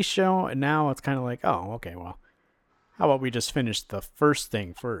TV show, and now it's kind of oh, okay, well, how about we just finish the first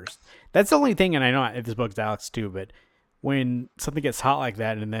thing first? That's the only thing, and I know this book's Alex too, but when something gets hot like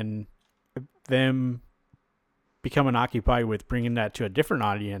that and then them becoming occupied with bringing that to a different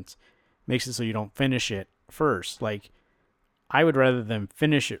audience makes it so you don't finish it first. I would rather them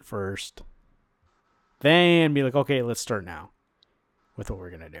finish it first then be okay, let's start now with what we're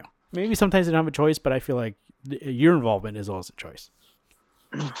going to do. Maybe sometimes they don't have a choice, but I feel like your involvement is always a choice.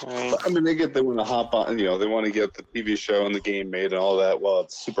 I mean, they want to hop on, they want to get the TV show and the game made and all that while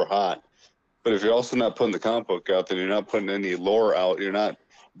it's super hot. But if you're also not putting the comic book out, then you're not putting any lore out. You're not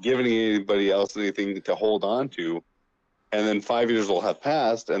giving anybody else anything to hold on to. And then 5 years will have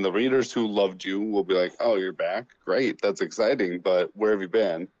passed, and the readers who loved you will be like, "Oh, you're back? Great, that's exciting. But where have you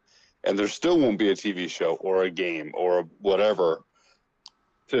been?" And there still won't be a TV show or a game or whatever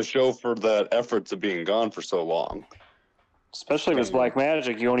to show for that efforts of being gone for so long. Especially if it's Black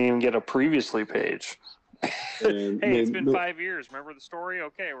Magic, you don't even get a previously page. Hey, it's been 5 years. Remember the story?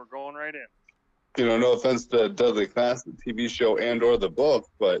 Okay, we're going right in. No offense to Deadly Class, the TV show and or the book,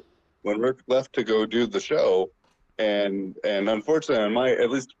 but when Rick left to go do the show, and unfortunately,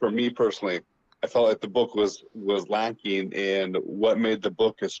 at least for me personally, I felt like the book was lacking in what made the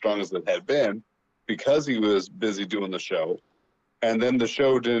book as strong as it had been because he was busy doing the show. And then the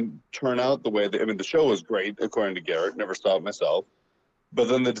show didn't turn out the way the show was great, according to Garrett, never saw it myself. But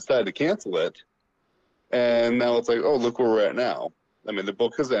then they decided to cancel it. And now it's oh, look where we're at now. I mean, the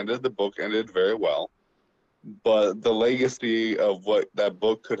book has ended. The book ended very well. But the legacy of what that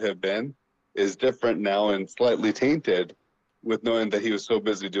book could have been is different now and slightly tainted with knowing that he was so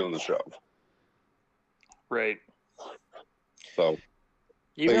busy doing the show. Right. So,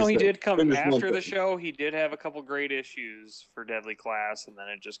 even though he did come after the show, he did have a couple great issues for Deadly Class, and then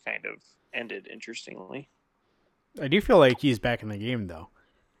it just kind of ended interestingly. I do feel like he's back in the game, though.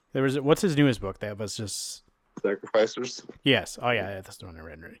 What's his newest book? That was just Sacrificers. Yes. Oh yeah, that's the one I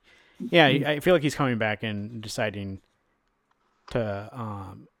read already. Yeah, I feel like he's coming back and deciding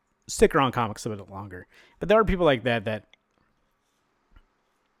to stick around comics a bit longer. But there are people like that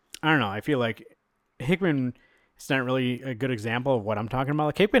I don't know. I feel like Hickman is not really a good example of what I'm talking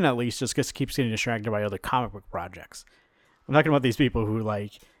about. Hickman at least just keeps getting distracted by other comic book projects. I'm talking about these people who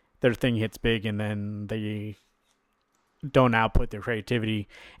their thing hits big and then they don't output their creativity.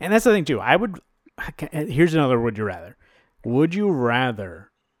 And that's the thing too. Here's another would you rather. Would you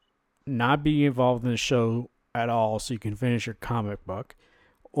rather not be involved in the show at all so you can finish your comic book?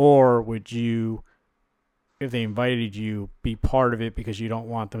 Or would you, if they invited you, be part of it because you don't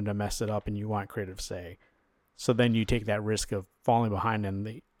want them to mess it up and you want creative say? So then you take that risk of falling behind in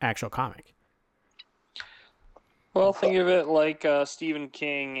the actual comic. Well, think of it like Stephen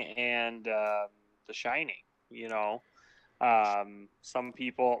King and The Shining, Some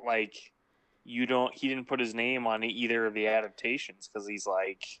people, he didn't put his name on either of the adaptations because he's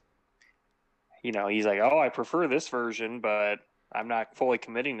like, oh, I prefer this version, but I'm not fully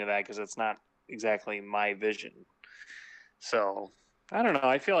committing to that because it's not exactly my vision. So I don't know.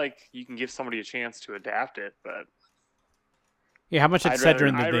 I feel like you can give somebody a chance to adapt it, but Yeah, how much did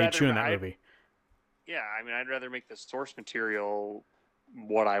Cedric did they chew in that movie? Yeah, I mean, I'd rather make the source material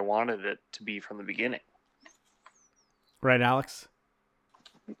what I wanted it to be from the beginning. Right, Alex?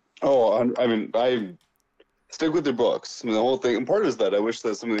 Oh, I mean, I stick with your books. I mean, the whole thing, and part is that I wish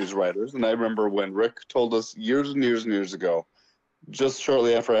that some of these writers, and I remember when Rick told us years and years and years ago, just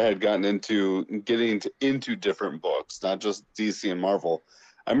shortly after I had gotten into different books, not just DC and Marvel,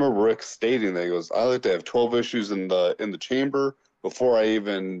 I remember Rick stating that he goes, I like to have 12 issues in the chamber before I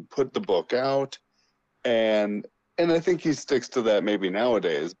even put the book out. And I think he sticks to that maybe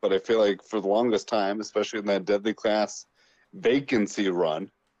nowadays, but I feel like for the longest time, especially in that Deadly Class vacancy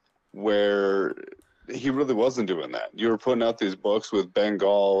run, where he really wasn't doing that. You were putting out these books with Bengal,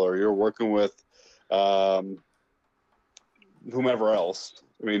 or you're working with whomever else.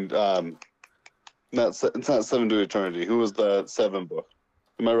 I mean, it's not Seven to Eternity. Who was the 7 book?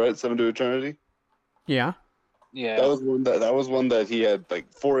 Am I right? 7 to Eternity? Yeah. Yeah. That was one that he had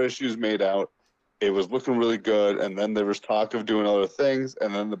like 4 issues made out. It was looking really good, and then there was talk of doing other things,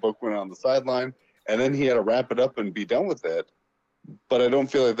 and then the book went on the sideline, and then he had to wrap it up and be done with it. But I don't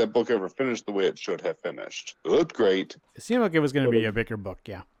feel like that book ever finished the way it should have finished. It looked great. It seemed like it was going to be a bigger book,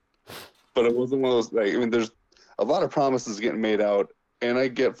 yeah. But it wasn't one of those, like, I mean, there's a lot of promises getting made out, and I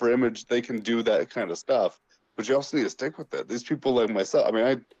get for Image they can do that kind of stuff, but you also need to stick with it. These people like myself, I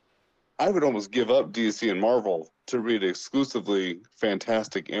mean, I would almost give up DC and Marvel to read exclusively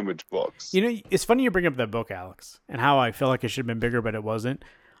Fantastic Image books. You know, it's funny you bring up that book, Alex, and how I feel like it should have been bigger, but it wasn't.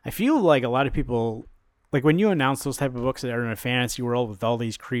 I feel like a lot of people, like when you announce those type of books that are in a fantasy world with all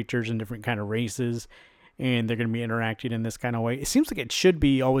these creatures and different kind of races, and they're going to be interacting in this kind of way, it seems like it should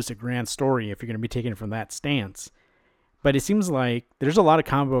be always a grand story if you're going to be taking it from that stance. But it seems like there's a lot of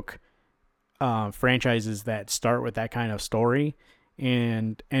comic book franchises that start with that kind of story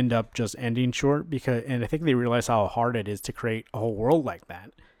and end up just ending short and I think they realize how hard it is to create a whole world like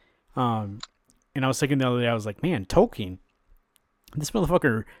that. And I was thinking the other day, I was like, man, Tolkien, this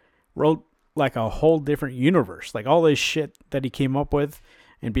motherfucker wrote like a whole different universe, like all this shit that he came up with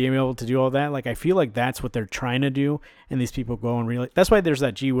and being able to do all that. Like, I feel like that's what they're trying to do. And these people go and really, that's why there's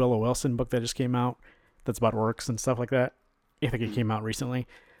that G. Willow Wilson book that just came out. That's about orcs and stuff like that. I think it came out recently.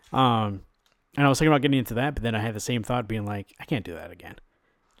 And I was thinking about getting into that, but then I had the same thought being like, I can't do that again.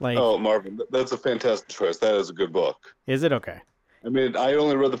 Like, oh, Marvin, that's a fantastic choice. That is a good book. Is it? Okay. I mean, I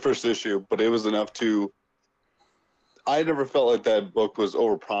only read the first issue, but it was enough to... I never felt like that book was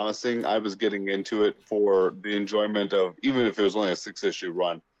overpromising. I was getting into it for the enjoyment of, even if it was only a 6-issue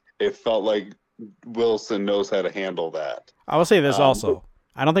run, it felt like Wilson knows how to handle that. I will say this also.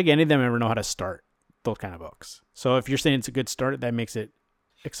 I don't think any of them ever know how to start those kind of books. So if you're saying it's a good start, that makes it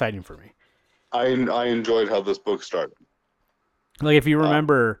exciting for me. I enjoyed how this book started. Like, if you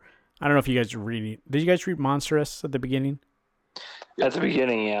remember, I don't know if you guys were reading. Did you guys read Monstrous at the beginning? At the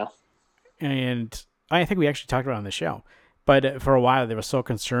beginning, yeah. And I think we actually talked about it on the show. But for a while, they were so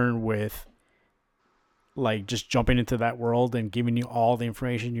concerned with, like, just jumping into that world and giving you all the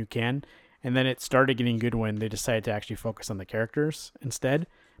information you can. And then it started getting good when they decided to actually focus on the characters instead.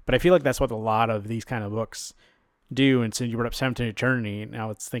 But I feel like that's what a lot of these kind of books do. And since you brought up Seven to Eternity,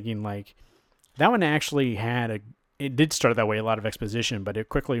 now it's thinking, like, that one actually it did start that way, a lot of exposition, but it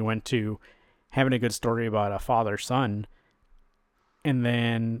quickly went to having a good story about a father-son. And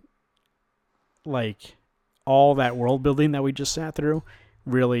then, like, all that world building that we just sat through,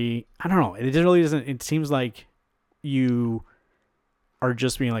 really, I don't know. It really doesn't, it seems like you are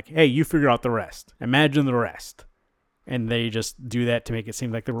just being like, hey, you figure out the rest. Imagine the rest. And they just do that to make it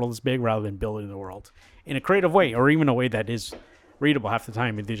seem like the world is big rather than building the world in a creative way, or even a way that is readable half the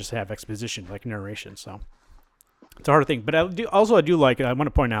time, and they just have exposition, like narration. So it's a hard thing. But I do like, I want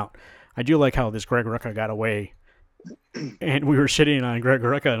to point out, I do like how this Greg Rucka got away. And we were shitting on Greg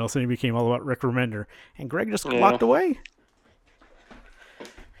Rucka, and all of a sudden it became all about Rick Remender. And Greg just walked away.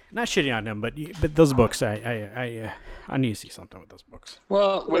 Not shitting on him, but those books, I need to see something with those books.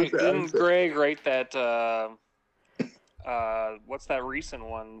 Well, wait, didn't Greg write that, what's that recent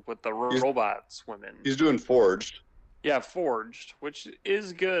one with the robots women? He's doing Forged. Yeah, Forged, which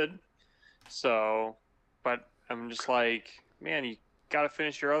is good. So, but I'm just like, man, you got to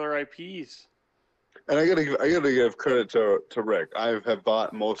finish your other IPs. And I gotta give credit to Rick. I have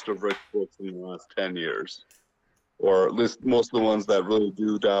bought most of Rick's books in the last 10 years, or at least most of the ones that really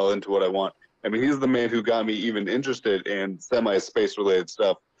do dial into what I want. I mean, he's the man who got me even interested in semi-space related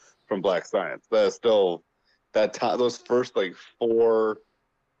stuff from Black Science. That is still those first like 4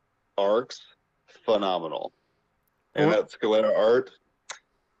 arcs, phenomenal. And that Scalera art,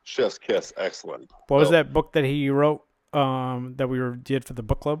 chef's kiss, excellent. What was that book that he wrote that we did for the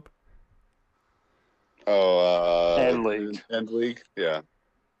book club? End League. Yeah.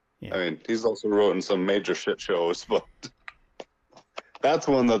 I mean, he's also wrote in some major shit shows, but that's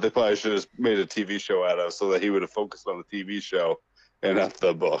one that they probably should have made a TV show out of, so that he would have focused on the TV show and not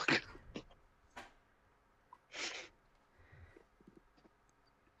the book.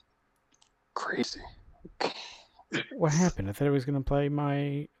 Crazy. What happened? I thought I was going to play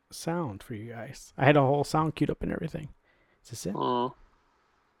my sound for you guys. I had a whole sound queued up and everything. Is this it?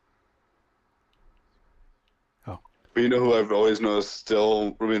 But you know who I've always noticed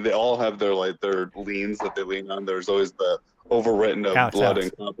still? I mean, they all have their leans that they lean on. There's always the overwritten of blood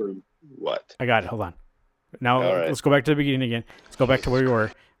and copper. What? I got it. Hold on. Now let's go back to the beginning again. Let's go back to where we were.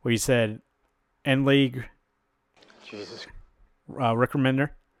 Where you said End League. Jesus. Rick Remender.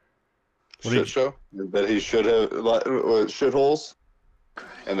 Shit show? That he should have shitholes,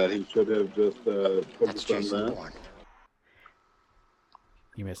 and that he should have just focused on that. Bourne.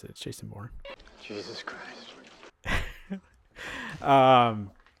 You missed it. It's Jason Bourne. Jesus Christ. I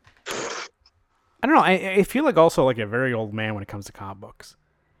don't know. I feel like also like a very old man when it comes to comic books,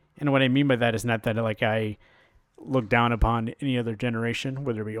 and what I mean by that is not that like I look down upon any other generation,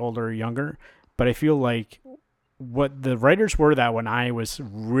 whether it be older or younger, but I feel like what the writers were that when I was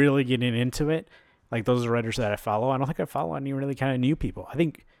really getting into it, like those are the writers that I follow. I don't think I follow any really kind of new people. I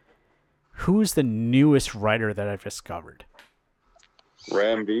think who's the newest writer that I've discovered?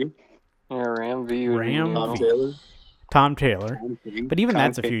 Ram V. Yeah, Ram V. Tom Taylor. Tom Taylor. But even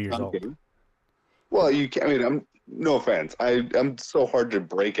that's a few years old. Well, you can. I mean, I'm no offense. I'm so hard to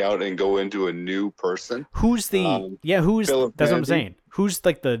break out and go into a new person. Who's the who's Philip that's Mandy. what I'm saying. Who's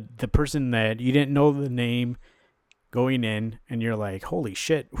like the person that you didn't know the name going in and you're like, holy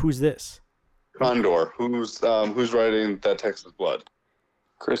shit, who's this? Condor, who's writing That Texas Blood?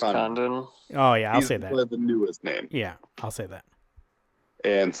 Chris Condon. Oh yeah, I'll say that. He's the newest name. Yeah, I'll say that.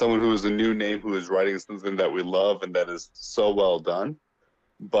 And someone who is a new name who is writing something that we love and that is so well done.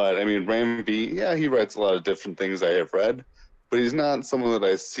 But I mean, Ram V, yeah, he writes a lot of different things I have read, but he's not someone that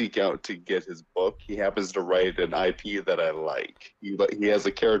I seek out to get his book. He happens to write an IP that I like. He has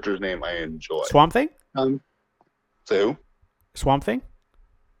a character's name I enjoy. Swamp Thing? Say who? Swamp Thing?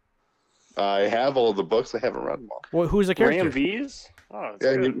 I have all of the books. I haven't read them all. Well, who's the character? Ram V's? Oh,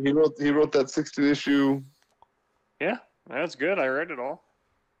 that's Yeah, good. he wrote that 16 issue. Yeah, that's good. I read it all.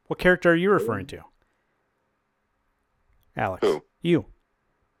 What character are you referring to? Alex. Who? You.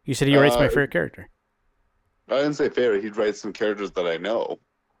 You said he writes my favorite character. I didn't say favorite. He writes some characters that I know.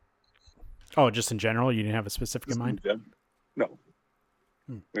 Oh, just in general? You didn't have a specific in mind? No.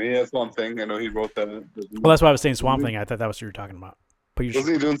 I mean, that's one thing. I know he wrote that. Well, that's why I was saying Swamp Thing. I thought that was what you were talking about. But you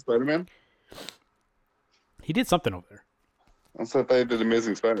Wasn't he doing Spider-Man? He did something over there. I thought he did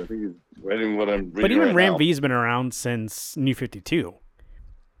Amazing Spider. I think he's writing what I'm reading. But even right Ram now. V's been around since New 52.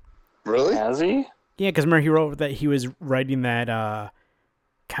 Really? Has he? Yeah, because remember he wrote that he was writing that, God,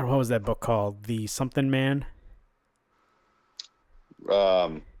 what was that book called? The Something Man?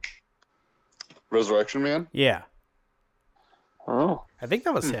 Resurrection Man? Yeah. Oh. I think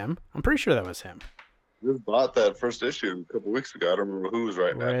that was him. I'm pretty sure that was him. Just bought that first issue a couple weeks ago. I don't remember who was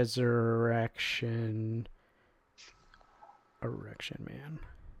writing that. Resurrection. Erection Man.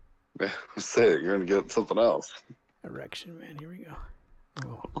 Yeah, say it. You're going to get something else. Erection Man. Here we go.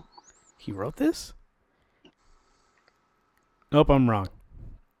 Oh. He wrote this? Nope, I'm wrong.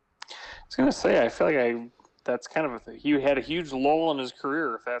 I was gonna say, I feel like that's kind of a thing. He had a huge lull in his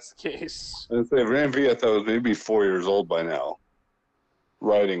career, if that's the case. I'd say Ram V, I thought was maybe 4 years old by now,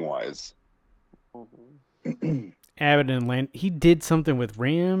 writing-wise. Abbott and Land. He did something with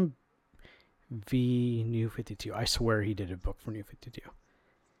Ram V New 52. I swear he did a book for New 52.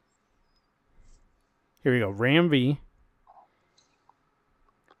 Here we go. Ram V.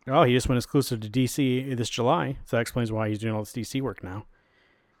 Oh, he just went exclusive to DC this July, so that explains why he's doing all this DC work now.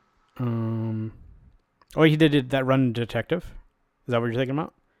 Oh, he did that run Detective. Is that what you're thinking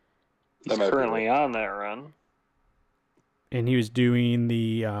about? He's currently on that run. And he was doing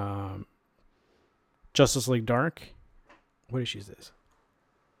the Justice League Dark. What issue is this?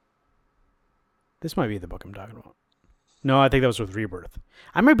 This might be the book I'm talking about. No, I think that was with Rebirth.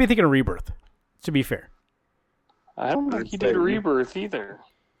 I might be thinking of Rebirth, to be fair. I don't think he did Rebirth either.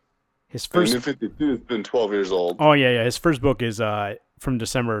 His first New 52 has been 12 years old. Oh, yeah. His first book is from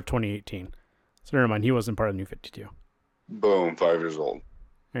December of 2018. So never mind. He wasn't part of New 52. Boom, 5 years old.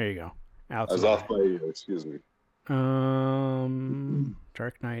 There you go. Alex I was off by a year, excuse me. Dark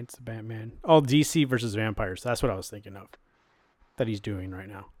Knight's Batman. Oh, DC versus vampires. That's what I was thinking of. That he's doing right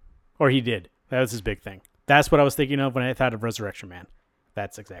now, or he did. That was his big thing. That's what I was thinking of when I thought of Resurrection Man.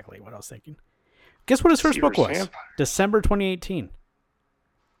 That's exactly what I was thinking. Guess what his first book was? December 2018.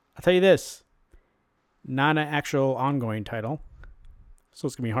 I'll tell you this. Not an actual ongoing title, so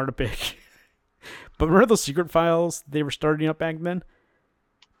it's gonna be hard to pick. But remember those Secret Files they were starting up back then?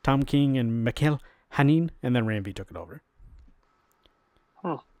 Tom King and Mikhail Hanin, and then Ramby took it over.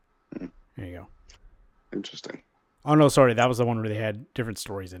 Huh. There you go. Interesting. Oh no, sorry, that was the one where they had different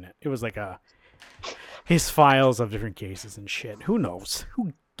stories in it. It was like his files of different cases and shit. Who knows?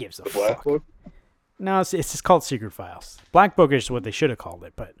 Who gives a Black fuck? Book? No, it's just called Secret Files. Black Book is what they should have called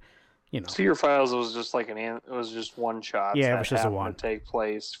it, but you know. Secret Files was just like it was just one shot. Yeah, it was just a one. To take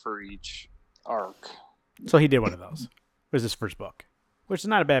place for each arc. So he did one of those. It was his first book, which is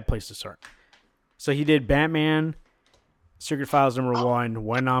not a bad place to start. So he did Batman, Secret Files #1,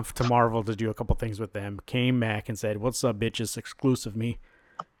 went off to Marvel to do a couple things with them, came back and said, "What's up, bitches? Exclusive me."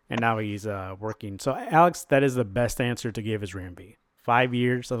 And now he's working. So, Alex, that is the best answer to give is Ramby. 5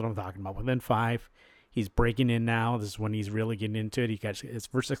 years, that's what I'm talking about. Within 5, he's breaking in now. This is when he's really getting into it. He got his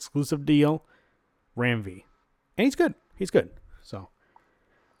first exclusive deal, Ramby. And he's good. He's good. So,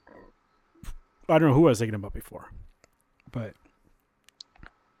 I don't know who I was thinking about before. But,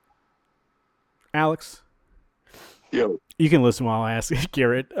 Alex, Yo. you can listen while I ask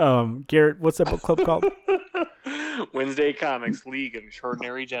Garrett. Garrett, what's that book club called? Wednesday Comics League of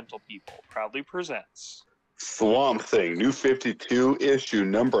Extraordinary Gentle People proudly presents Swamp Thing, New 52 issue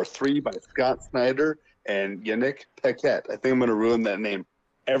number 3 by Scott Snyder and Yannick Paquette. I think I'm going to ruin that name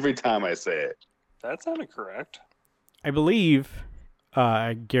every time I say it. That sounded correct. I believe,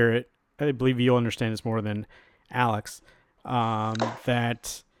 Garrett, I believe you'll understand this more than Alex,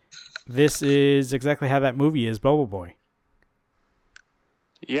 that this is exactly how that movie is, Bubble Boy.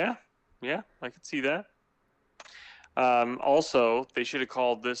 Yeah, I could see that. Also, they should have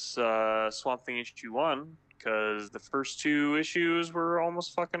called this Swamp Thing issue 1 because the first 2 issues were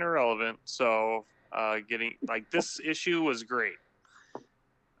almost fucking irrelevant. So, getting like this issue was great.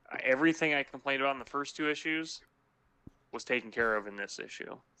 Everything I complained about in the first 2 issues was taken care of in this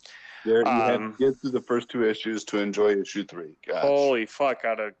issue. There, you had to get through the first 2 issues to enjoy issue 3. Gosh. Holy fuck! I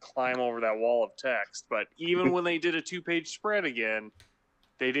had to climb over that wall of text. But even when they did a 2-page spread again,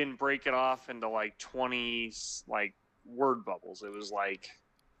 they didn't break it off into like 20 like word bubbles. It was like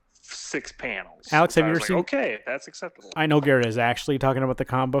 6 panels. Alex, so have you ever seen? Okay, that's acceptable. I know Garrett is actually talking about the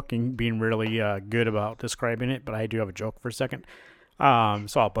comic book and being really good about describing it, but I do have a joke for a second.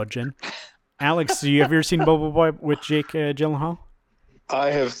 So I'll budge in. Alex, have you ever seen Bubble Boy with Jake Gyllenhaal? I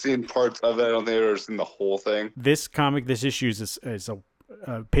have seen parts of it. I don't think I've ever seen the whole thing. This comic, this issue is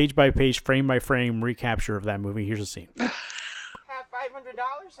a page by page, frame by frame recapture of that movie. Here's a scene. Have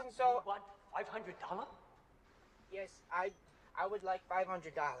 $500 and so. What? $500? Yes, I would like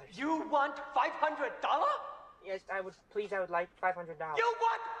 $500. You want $500? Yes, I would like $500. You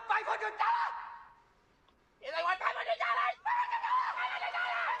want $500? Yes, I want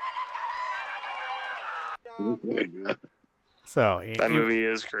 $500. So That movie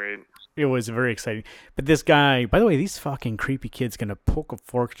is great. It was very exciting. But this guy, by the way, these fucking creepy kids gonna poke a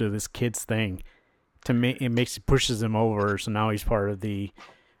fork to this kid's thing to pushes him over. So now he's part of the.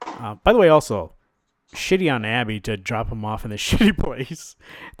 By the way, also shitty on Abby to drop him off in the shitty place,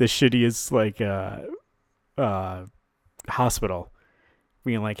 the shittiest hospital,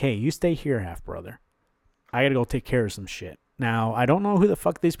 being like, "Hey, you stay here, half brother. I gotta go take care of some shit." Now I don't know who the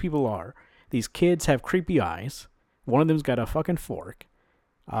fuck these people are. These kids have creepy eyes. One of them's got a fucking fork.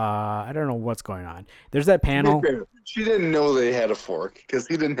 I don't know what's going on. There's that panel. She didn't know they had a fork because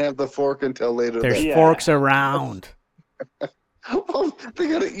he didn't have the fork until later. There's forks around. Well, they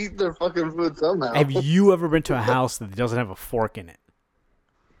gotta eat their fucking food somehow. Have you ever been to a house that doesn't have a fork in it?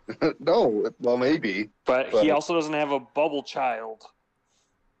 No. Well, maybe. But he also doesn't have a bubble child.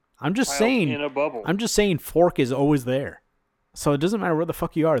 I'm just Child saying. in a bubble. I'm just saying. Fork is always there, so it doesn't matter where the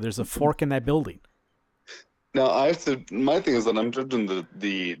fuck you are. There's a fork in that building. Now, my thing is that I'm judging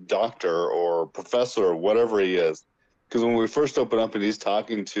the doctor or professor or whatever he is. Because when we first open up and he's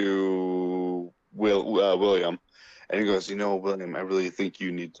talking to William, and he goes, William, I really think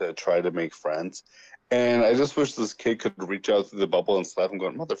you need to try to make friends. And I just wish this kid could reach out through the bubble and slap him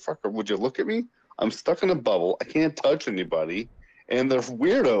going, motherfucker, would you look at me? I'm stuck in a bubble. I can't touch anybody. And they're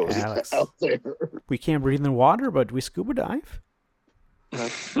weirdos Alex, out there. we can't breathe in water, but we scuba dive.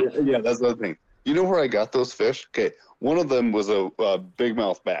 Yeah, that's the other thing. You know where I got those fish? Okay, one of them was a big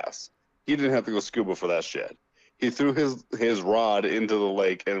mouth bass. He didn't have to go scuba for that shit. He threw his rod into the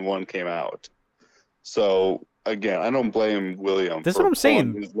lake and one came out. So again, I don't blame William. That's for what I'm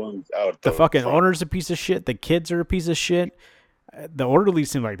saying. pulling his lungs out The fucking front. owner's a piece of shit. The kids are a piece of shit. The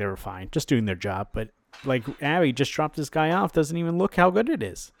orderlies seemed like they were fine, just doing their job. But like Abby just dropped this guy off. Doesn't even look how good it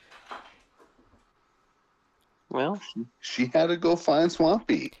is. Well, She had to go find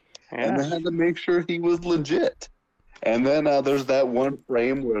Swampy, and they yeah. had to make sure he was legit. And then there's that one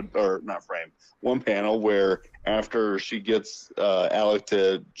frame where, or not frame, one panel where after she gets Alec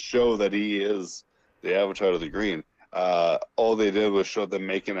to show that he is the Avatar of the Green, all they did was show them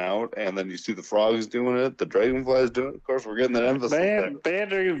making out, and then you see the frogs doing it, the dragonflies doing it. Of course, we're getting that emphasis. They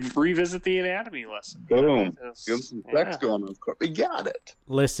had to revisit the anatomy lesson. Boom. It's- Get some sex going on. Of course, we got it.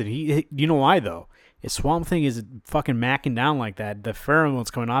 Listen, you know why though? His Swamp Thing is fucking macking down like that. The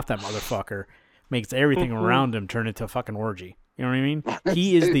pheromones coming off that motherfucker makes everything around him turn into a fucking orgy. You know what I mean?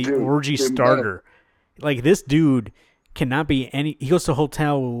 He is the Dude, orgy dude, starter. Like this dude cannot be any. He goes to a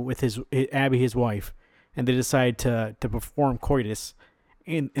hotel with his Abby, his wife, and they decide to perform coitus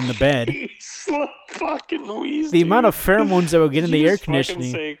in the bed. He's fucking Louise. The amount of pheromones that would get in the air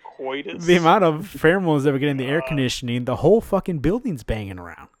conditioning. Say coitus? The amount of pheromones that would get in the air conditioning. The whole fucking building's banging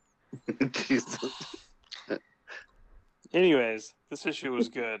around. Jesus. Anyways, this issue was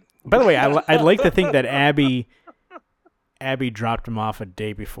good. By the way, I'd like to think that Abby dropped him off a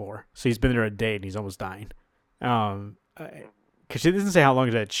day before, so he's been there a day and he's almost dying. Because she doesn't say how long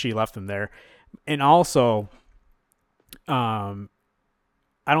that she left him there, and also, I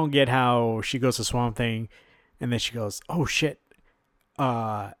don't get how she goes to Swamp Thing, and then she goes, "Oh shit,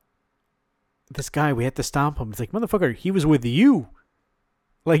 this guy, we had to stop him." It's like, motherfucker, he was with you,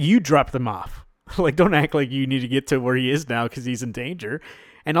 like you dropped him off. Like, don't act like you need to get to where he is now because he's in danger.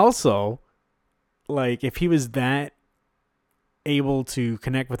 And also, like, if he was that able to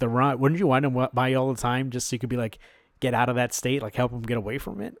connect with the rot, wouldn't you want him by you all the time just so you could be like, get out of that state, like help him get away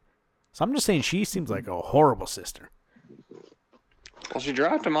from it? So I'm just saying she seems like a horrible sister. Well, she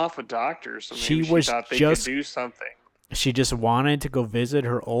dropped him off with doctors, so maybe She she was thought they just- could do something. She just wanted to go visit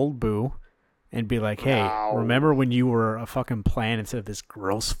her old boo and be like, hey, No. remember when you were a fucking plant instead of this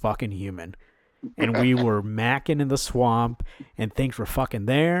gross fucking human? And we were macking in the swamp, and things were fucking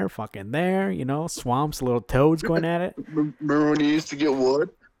there, you know, swamps, little toads going at it. Remember when you used to get wood?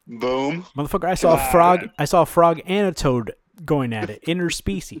 Boom. Motherfucker, I saw a frog and a toad going at it,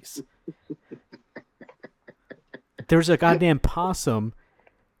 interspecies. There's a goddamn possum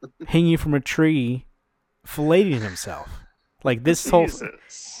hanging from a tree, filleting himself. Like this whole.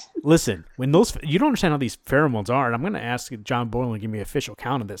 Jesus. Listen, when those you don't understand how these pheromones are, and I'm going to ask John Boylan to give me an official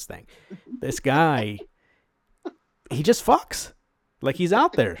count of this thing. This guy, he just fucks. Like he's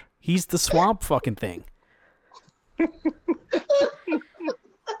out there. He's the swamp fucking thing.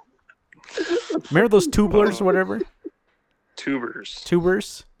 Remember those tubulars or whatever?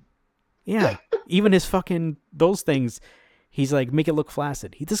 Tubers? Yeah. Even his fucking, those things, he's like, make it look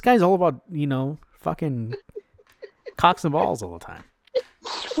flaccid. This guy's all about, you know, fucking cocks and balls all the time.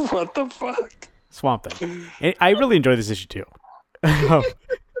 What the fuck? Swamp Thing. And I really enjoy this issue too.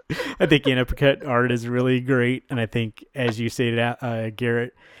 I think Anna Paquette art is really great, and I think, as you stated,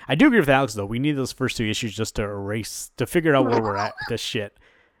 Garrett, I do agree with Alex though. We need those first two issues just to figure out where we're at with this shit.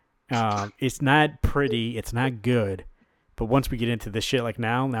 It's not pretty, it's not good, but once we get into this shit, like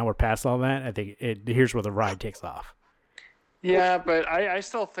now we're past all that. I think here's where the ride takes off. Yeah, but I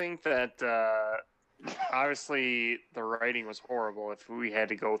still think that obviously the writing was horrible if we had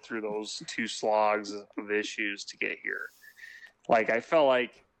to go through those two slogs of issues to get here. Like, I felt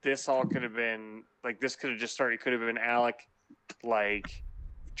like this all could have been, like, this could have just started, it could have been Alec, like,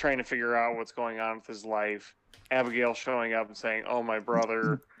 trying to figure out what's going on with his life, Abigail showing up and saying, oh, my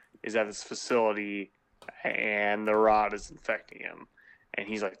brother is at this facility and the rot is infecting him. And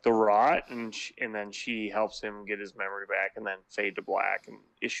he's like, the rot? And then she helps him get his memory back, and then fade to black in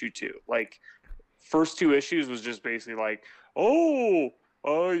issue 2. Like, first two issues was just basically like,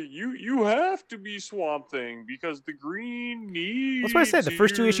 you have to be Swamp Thing because the Green needs. That's what I said. The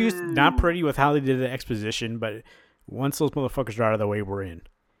first two issues, you." not pretty with how they did the exposition, but once those motherfuckers are out of the way, we're in.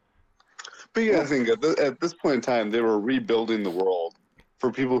 But yeah, I think at this point in time, they were rebuilding the world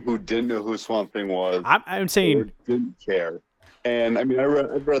for people who didn't know who Swamp Thing was. I'm Or saying, didn't care. And I mean,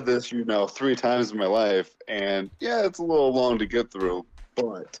 I've read this, 3 times in my life, and yeah, it's a little long to get through.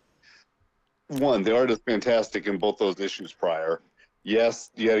 But one, the art is fantastic in both those issues prior. Yes,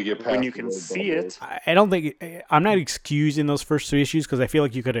 you got to get past When you the can road see bumps. it. I don't think I'm not excusing those first two issues because I feel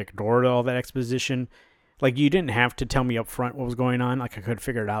like you could have ignored all that exposition. Like, you didn't have to tell me up front what was going on. Like, I could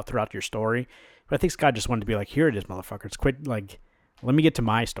figure it out throughout your story. But I think Scott just wanted to be like, here it is, motherfuckers. Quit, like, let me get to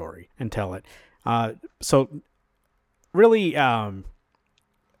my story and tell it. So, really,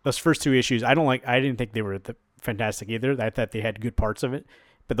 those first two issues, I didn't think they were fantastic either. I thought they had good parts of it,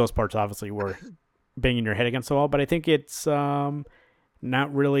 but those parts obviously were banging your head against the wall. But I think it's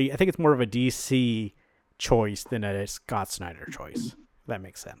not really. I think it's more of a DC choice than a Scott Snyder choice. If that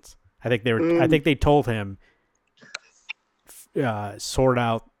makes sense. I think they were. I think they told him sort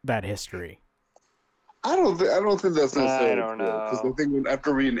out that history. I don't think that's necessarily I don't true. know. Because I think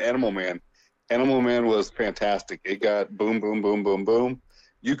after reading Animal Man was fantastic. It got boom, boom, boom, boom, boom.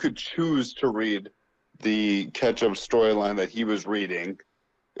 You could choose to read the catch-up storyline that he was reading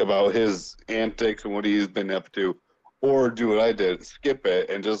about his antics and what he's been up to, or do what I did, skip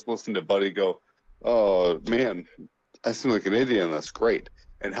it and just listen to Buddy go, "Oh man, I seem like an idiot, and that's great,"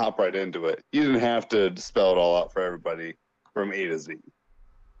 and hop right into it. You didn't have to spell it all out for everybody from A to Z.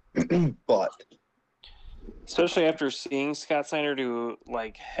 But Especially after seeing Scott Snyder do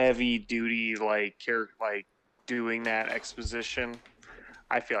like heavy duty like doing that exposition,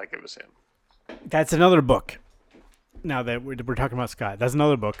 I feel like it was him. That's another book. Now that we're talking about Scott, that's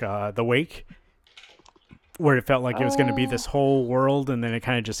another book, The Wake, where it felt like it was going to be this whole world, and then it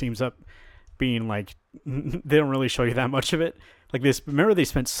kind of just seems up being like they don't really show you that much of it. Like this, remember they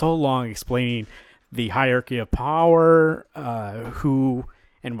spent so long explaining the hierarchy of power, who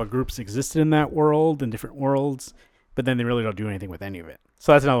and what groups existed in that world and different worlds, but then they really don't do anything with any of it.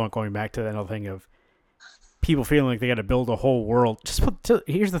 So that's another one going back to that other thing of people feeling like they got to build a whole world.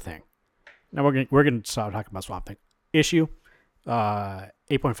 Here's the thing. Now we're gonna stop talking about Swamp Thing. Issue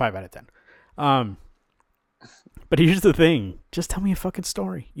 8.5 out of 10. But here's the thing. Just tell me a fucking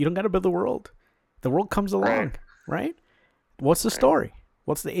story. You don't got to build the world. The world comes along, right? What's the story?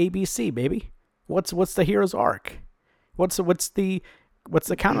 What's the ABC, baby? What's the hero's arc? What's the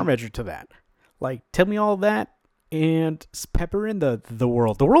countermeasure to that? Like, tell me all that and pepper in the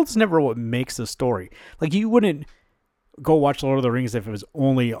world. The world's never what makes the story. Like, you wouldn't go watch Lord of the Rings if it was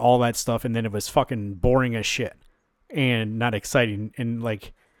only all that stuff and then it was fucking boring as shit and not exciting. And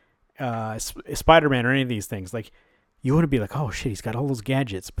like Spider-Man or any of these things, like, you wouldn't be like, oh shit, he's got all those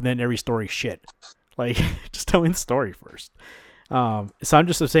gadgets, but then every story shit. Like, just tell me the story first. So I'm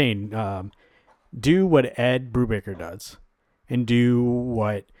just saying, do what Ed Brubaker does and do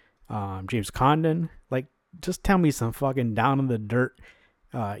what James Condon, like, just tell me some fucking down in the dirt.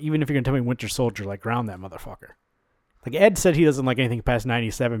 Even if you're going to tell me Winter Soldier, like, ground that motherfucker. Like, Ed said he doesn't like anything past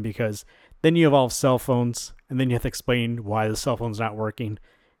 97 because then you evolve cell phones, and then you have to explain why the cell phone's not working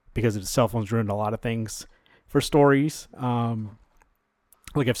because the cell phones ruined a lot of things for stories.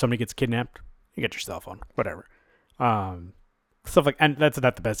 Like, if somebody gets kidnapped, you get your cell phone, whatever. Stuff like, and that's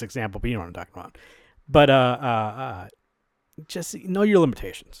not the best example, but you know what I'm talking about. But just know your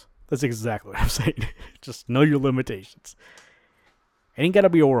limitations. That's exactly what I'm saying. Just know your limitations. It ain't got to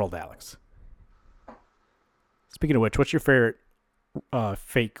be a world, Alex. Speaking of which, what's your favorite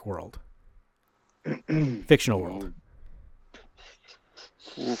fake world? Fictional world.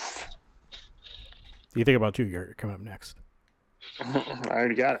 Oof. You think about two, you're coming up next. I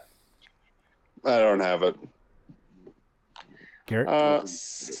already got it. I don't have it. Garrett?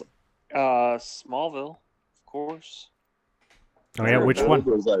 Smallville, of course. Oh yeah, which Is that a one?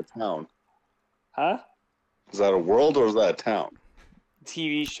 world or is that a town? Huh? Is that a world or is that a town?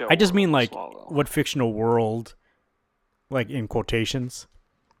 TV show. I just mean, like, Smallville. what fictional world, like, in quotations.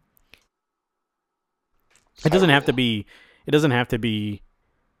 It doesn't have to be.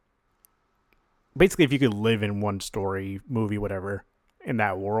 Basically, if you could live in one story, movie, whatever, in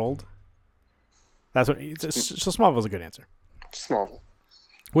that world, that's what. So Smallville's a good answer. Smallville.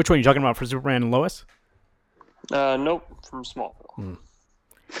 Which one are you talking about for Superman and Lois? Nope, from Smallville.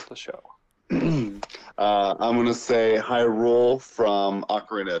 The show. I'm gonna say Hyrule from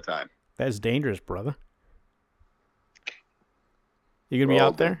Ocarina of Time. That's dangerous, brother. You gonna be Well,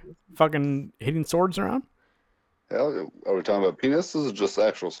 out there, fucking hitting swords around? Hell, are we talking about penises or just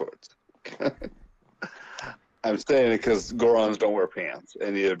actual swords? I'm saying it because Gorons don't wear pants,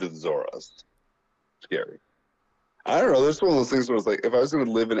 and neither do the Zoras. Scary. I don't know. There's one of those things where it's like, if I was going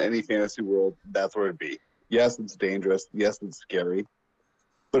to live in any fantasy world, that's where it'd be. Yes, it's dangerous. Yes, it's scary.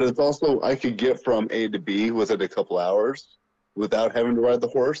 But it's also, I could get from A to B within a couple hours without having to ride the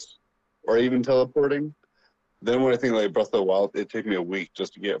horse or even teleporting. Then when I think like Breath of the Wild, it took me a week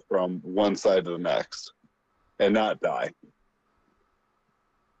just to get from one side to the next and not die.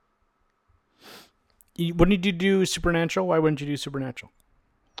 Wouldn't you do Supernatural? Why wouldn't you do Supernatural?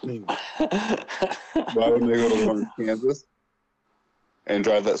 Why wouldn't they go to Lawrence, Kansas and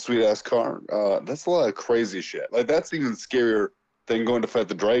drive that sweet ass car? That's a lot of crazy shit. Like, that's even scarier than going to fight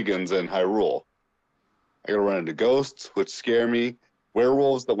the dragons in Hyrule. I gotta run into ghosts, which scare me.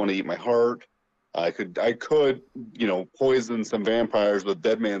 Werewolves that want to eat my heart. I could, poison some vampires with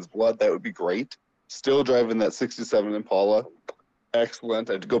dead man's blood. That would be great. Still driving that 67 Impala. Excellent.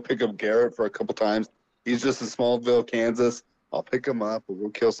 I had to go pick up Garrett for a couple times. He's just in Smallville, Kansas. I'll pick him up and we'll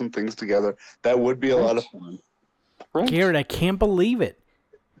kill some things together. That would be a lot of fun. Right. Garrett, I can't believe it.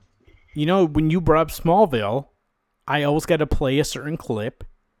 You know, when you brought up Smallville, I always got to play a certain clip,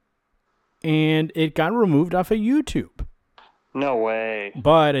 and it got removed off of YouTube. No way.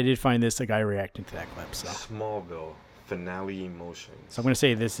 But I did find a guy reacting to that clip. So Smallville finale emotions. So I'm going to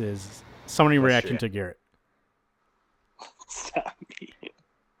say this is somebody reacting to Garrett. Stop me.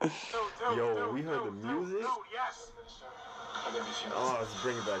 Yo, we heard the music. Yes. Oh, it's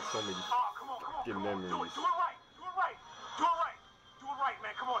bringing back so many good memories. Do it right. Do it right. Do it right. Do it right,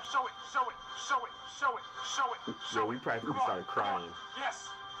 man. Come on. Show it. Show it. Show it. Show it. Show it. Yo, we practically started crying. Yes.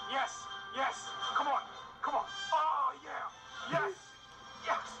 Yes. Yes. Come on. Come on. Oh, yeah. Yes.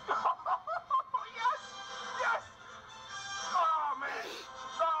 Yes. Yes. Yes. Oh, man.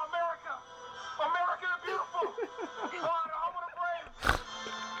 Oh, America. America the beautiful. Oh, the home of the brave.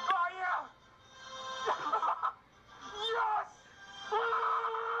 Oh, yeah. Yes.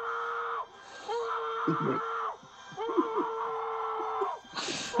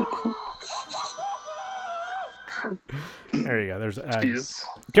 There you go. There's Jeez.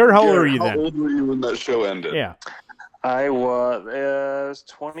 Garrett, how old were Garrett, you how then? old were you when that show ended? Yeah. I was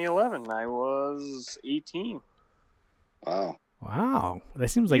 2011. I was 18. Wow. Wow. That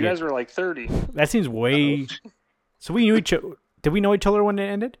seems like You guys were like 30. that seems way. So we knew each other. Did we know each other when it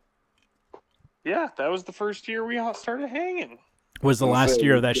ended? Yeah, that was the first year we all started hanging. Was the last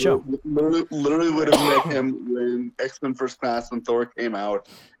year of that show? Literally would have met him when X-Men First Class and Thor came out,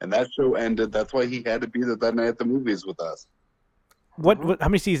 and that show ended. That's why he had to be there that night at the movies with us. What how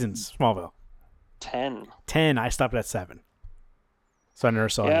many seasons? Smallville. 10. 10. I stopped at 7. So I never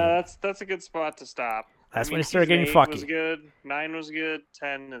saw it. Yeah, that's a good spot to stop. That's when it started getting season 8 fucky. was good. 9 was good.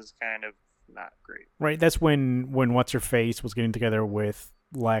 10 is kind of not great. Right. That's when what's her face was getting together with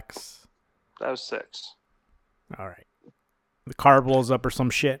Lex. That was 6. All right. The car blows up or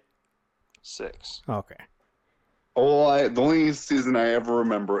some shit. 6. Okay. The only season I ever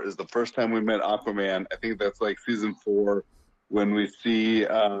remember is the first time we met Aquaman. I think that's like season 4 when we see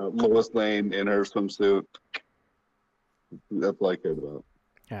Lois Lane in her swimsuit. That's all I cared about.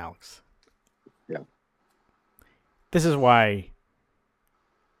 Alex. Yeah. This is why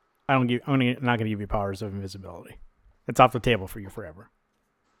I'm not gonna give you powers of invisibility. It's off the table for you forever.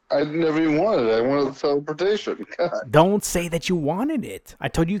 I never even wanted it. I wanted the teleportation. God, Don't say that you wanted it. I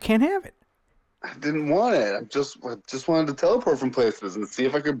told you can't have it. I didn't want it. I just wanted to teleport from places and see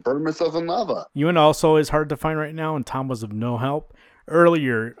if I could burn myself in lava. You and also is hard to find right now, and Tom was of no help.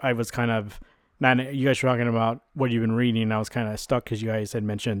 Earlier, I was kind of not. You guys were talking about what you've been reading, and I was kind of stuck because you guys had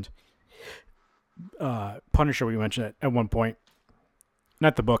mentioned Punisher. We mentioned it at one point.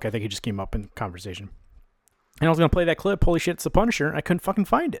 Not the book. I think it just came up in conversation. And I was going to play that clip. Holy shit, it's the Punisher. And I couldn't fucking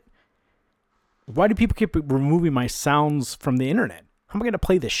find it. Why do people keep removing my sounds from the internet? How am I going to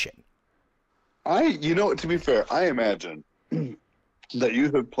play this shit? To be fair, I imagine that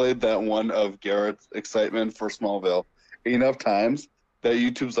you have played that one of Garrett's excitement for Smallville enough times that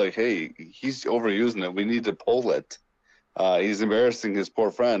YouTube's like, hey, he's overusing it. We need to pull it. He's embarrassing his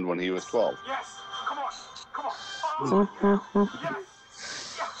poor friend when he was 12. Yes. Come on. Come on. Oh, yes.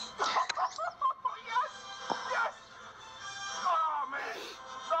 Yes. Yes. Yes. Oh, man.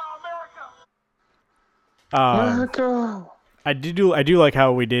 Oh, America. I do like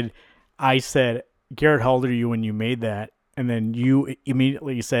how we did. I said, Garrett, how old are you when you made that? And then you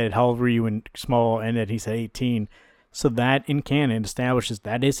immediately said, how old were you when Small ended? He said 18. So that in canon establishes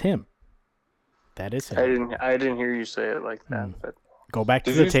that is him. That is him. I didn't hear you say it like that. But Go back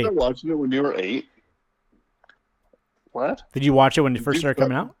to Did the you tape. start watching it when you were 8? what? Did you watch it when it first started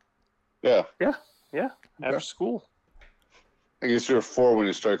coming out? Yeah. Yeah. After school. I guess you were 4 when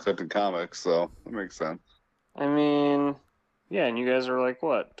you started collecting comics, so that makes sense. I mean, yeah, and you guys are like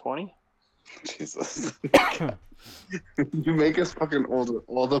what, 20? Jesus. You make us fucking older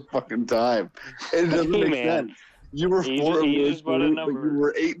all the fucking time. It doesn't Hey, make man. sense. You were 4 Age is but a but number. you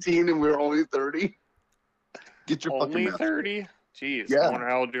were 18 and we were only 30. Get your Only fucking 30? Jeez, Yeah. I wonder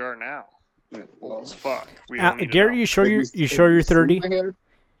how old you are now. mouth. Old as fuck. We don't need to Garrett, know. you sure you're 30?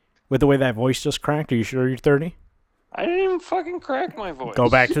 With the way that voice just cracked, are you sure you're 30? I didn't even fucking crack my voice. Go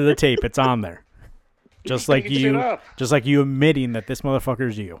back to the tape. It's on there. Just like making shit up. you admitting that this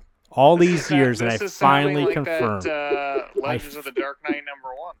motherfucker's you. All these years, and I This is sounding finally like confirmed. That, Legends of the Dark Knight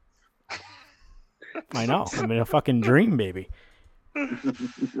 #1. I know. I'm in a fucking dream, baby.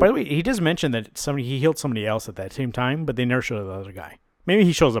 By the way, he just mentioned that he healed somebody else at that same time, but they never showed the other guy. Maybe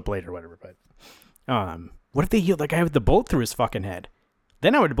he shows up later or whatever, but what if they healed the guy with the bullet through his fucking head?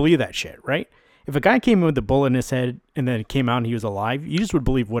 Then I would believe that shit, right? If a guy came in with a bullet in his head and then it came out and he was alive, you just would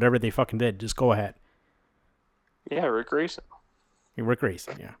believe whatever they fucking did. Just go ahead. Yeah, Rick Grayson. Rick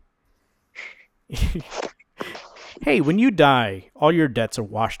Grayson, yeah. Hey, when you die, all your debts are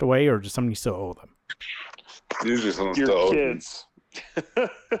washed away, or does somebody still owe them? Usually someone Your still owes them. kids.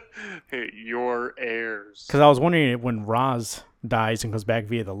 Your heirs. Because I was wondering if when Roz dies and goes back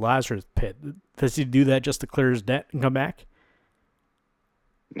via the Lazarus pit, does he do that just to clear his debt and come back?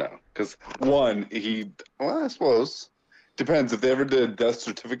 No, because one, I suppose, depends if they ever did a death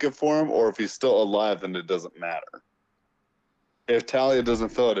certificate for him or if he's still alive, then it doesn't matter. If Talia doesn't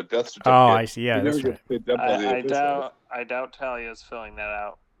fill out a death certificate, Oh, I see. Yeah, he that's never right. gets picked up by the I officials. doubt Talia's filling that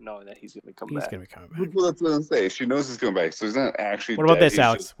out, knowing that he's going to come He's back. going to be coming back. Well, that's what I'm saying. She knows he's coming back, so he's not actually What about dead. this, He's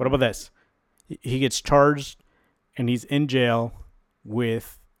Alex? just- What about this? He gets charged and he's in jail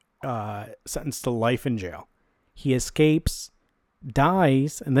with sentenced to life in jail. He escapes,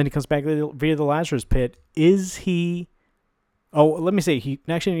 dies, and then he comes back via the Lazarus pit. Is he... Oh, let me say,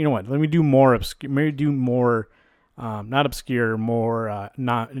 actually, you know what? Let me do more obscure. Maybe do more, not obscure, more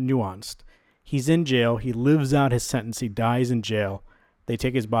not nuanced. He's in jail. He lives out his sentence. He dies in jail. They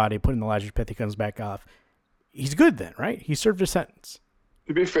take his body, put it in the Lazarus pit. He comes back off. He's good then, right? He served his sentence.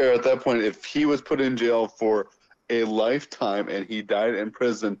 To be fair, at that point, if he was put in jail for a lifetime and he died in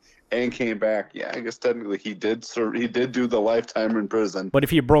prison and came back, yeah, I guess technically he did serve. He did do the lifetime in prison. But if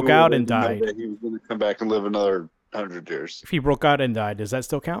he broke Who out would and know died, that he was going to come back and live another 100 years. if he broke out and died, does that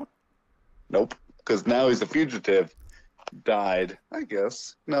still count? Nope, because now he's a fugitive. Died, I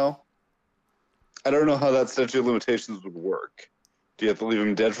guess. No, I don't know how that statute of limitations would work. Do you have to leave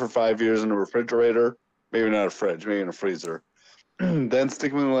him dead for 5 years in a refrigerator? Maybe not a fridge, maybe in a freezer. Then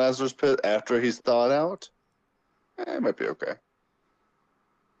stick him in the Lazarus pit after he's thawed out? It might be okay.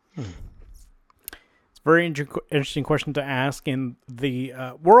 It's a very interesting question to ask, and the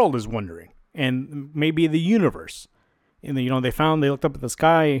world is wondering, and maybe the universe. And they looked up at the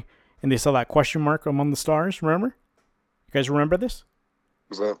sky, and they saw that question mark among the stars. Remember? You guys remember this?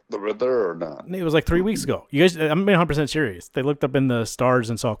 Was that the Riddler or not? It was like 3 weeks ago. You guys, I'm being 100% serious. They looked up in the stars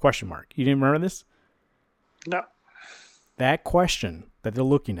and saw a question mark. You didn't remember this? No. That question that they're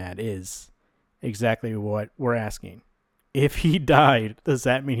looking at is exactly what we're asking. If he died, does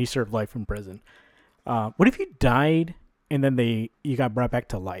that mean he served life in prison? What if you died and then you got brought back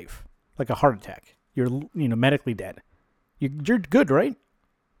to life, like a heart attack? You're medically dead. You're good, right?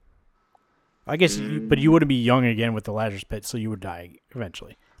 I guess, but you wouldn't be young again with the Lazarus pit, so you would die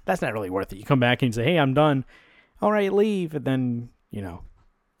eventually. That's not really worth it. You come back and you say, "Hey, I'm done." All right, leave, and then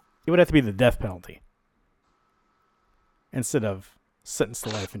it would have to be the death penalty instead of sentenced to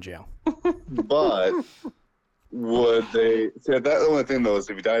life in jail. But would they say that? The only thing though is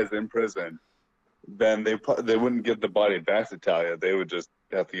if he dies in prison, then they wouldn't give the body back to Talia. They would just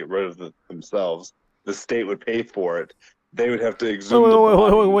have to get rid of it themselves. The state would pay for it. They would have to exhume the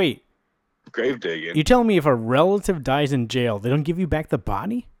body. Wait. Grave digging. You telling me if a relative dies in jail, they don't give you back the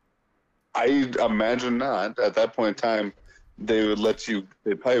body? I imagine not. At that point in time, they would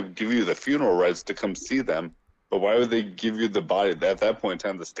they'd probably give you the funeral rights to come see them. But why would they give you the body? At that point in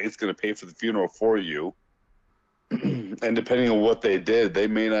time, the state's going to pay for the funeral for you. And depending on what they did, they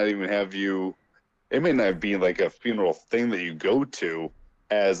may not even have you. It may not be like a funeral thing that you go to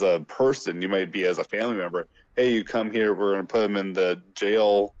as a person. You might be as a family member. Hey, you come here. We're going to put them in the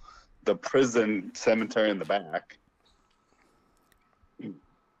jail, the prison cemetery in the back.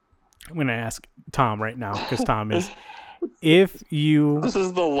 I'm going to ask Tom right now because Tom is. If you This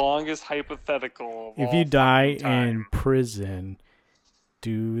is the longest hypothetical. Of if all you die fucking time. in prison,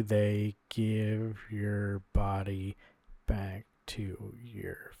 do they give your body back to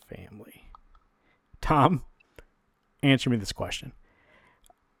your family? Tom, answer me this question.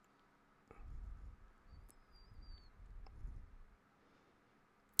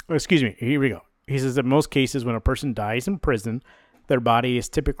 Oh, excuse me. Here we go. He says that in most cases, when a person dies in prison, their body is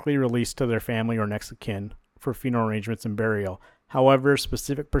typically released to their family or next of kin for funeral arrangements and burial. However,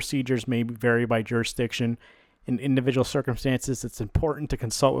 specific procedures may vary by jurisdiction. In individual circumstances, it's important to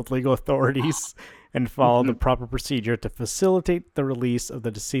consult with legal authorities and follow the proper procedure to facilitate the release of the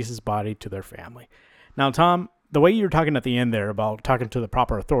deceased's body to their family. Now, Tom, the way you were talking at the end there about talking to the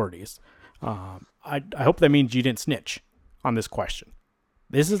proper authorities, I hope that means you didn't snitch on this question.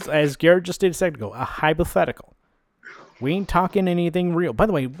 This is, as Garrett just did a second ago, a hypothetical. We ain't talking anything real. By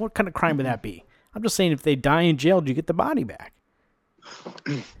the way, what kind of crime would that be? I'm just saying, if they die in jail, do you get the body back?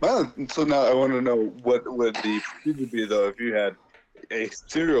 Well, so now I want to know what would the procedure be though if you had a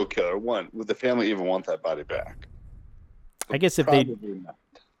serial killer? One, would the family even want that body back? I guess if Probably not.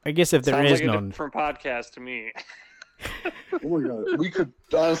 I guess if there Sounds is like a none. different podcast to me. Oh my god, we could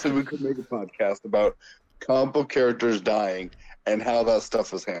make a podcast about comic book characters dying and how that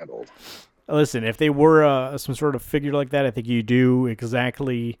stuff is handled. Listen, if they were some sort of figure like that, I think you do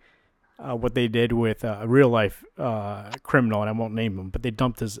exactly what they did with a real life criminal, and I won't name him, but they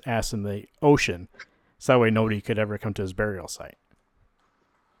dumped his ass in the ocean, so that way nobody could ever come to his burial site.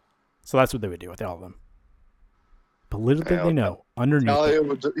 So that's what they would do with all of them. But little did they know, underneath Talia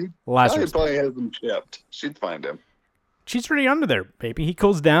probably has him chipped. She'd find him. She's already under there, baby. He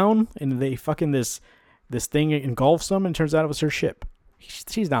goes down, and they fucking this thing engulfs him, and it turns out it was her ship.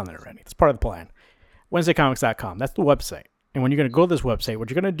 She's down there already. That's part of the plan. WednesdayComics.com. That's the website. And when you're going to go to this website, what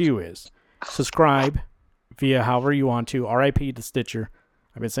you're going to do is subscribe via however you want to. RIP to Stitcher.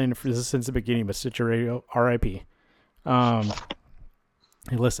 I've been saying this since the beginning, but Stitcher Radio, RIP. Hey,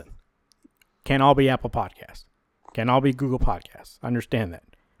 listen. Can't all be Apple Podcasts. Can't all be Google Podcasts. I understand that.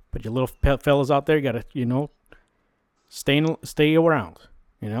 But you little fellas out there, you got to, stay around.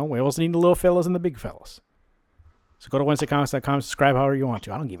 We always need the little fellas and the big fellas. So go to WednesdayComics.com, subscribe however you want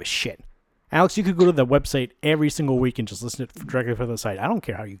to. I don't give a shit. Alex, you could go to the website every single week and just listen to it directly from the site. I don't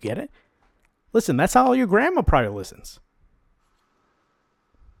care how you get it. Listen, that's how your grandma probably listens.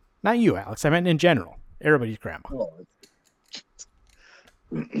 Not you, Alex. I meant in general. Everybody's grandma.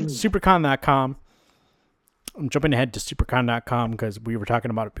 Supercon.com. I'm jumping ahead to Supercon.com because we were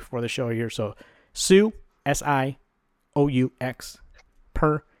talking about it before the show here. So, Sue, SIOUX,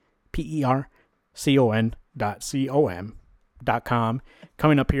 per PERCON.com.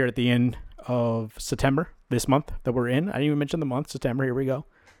 Coming up here at the end of September, this month that we're in. I didn't even mention the month, September. Here we go.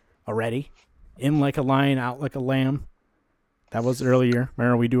 Already. In like a lion, out like a lamb. That was earlier.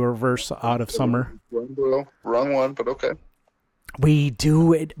 Remember, we do a reverse out of summer. Wrong one, but okay. We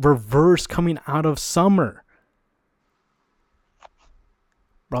do it reverse coming out of summer.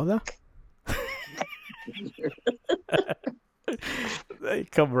 Brother? They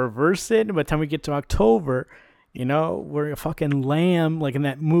come reverse it. By the time we get to October, we're a fucking lamb, like in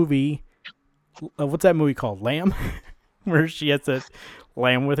that movie. What's that movie called? Lamb? Where she has a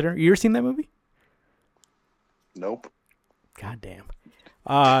lamb with her. You ever seen that movie? Nope. God damn.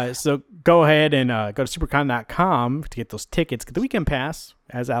 So go ahead and go to supercon.com to get those tickets. Get the weekend pass,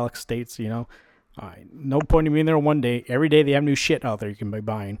 as Alex states, no point in being there one day. Every day they have new shit out there you can be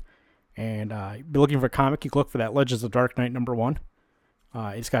buying. And be looking for a comic, you can look for that Legends of Dark Knight #1.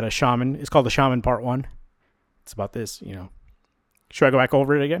 It's got a shaman. It's called The Shaman Part 1. It's about this, Should I go back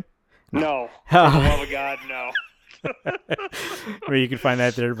over it again? No. For the love of God, no. Where you can find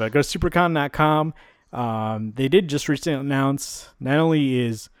that there. But go to supercon.com. They did just recently announce not only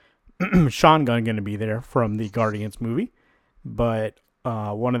is Sean Gunn going to be there from the Guardians movie, but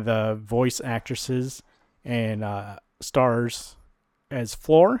one of the voice actresses and stars as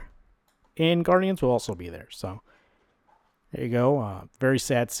Floor in Guardians will also be there. So there you go. Very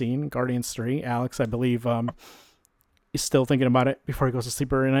sad scene. Guardians 3. Alex, I believe, is still thinking about it before he goes to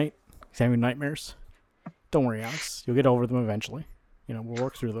sleep every night. He's having nightmares. Don't worry, Alex. You'll get over them eventually. We'll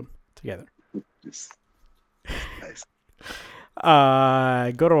work through them together. Nice.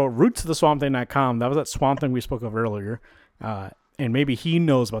 Go to rootsoftheswampthing.com. That was that swamp thing we spoke of earlier. And maybe he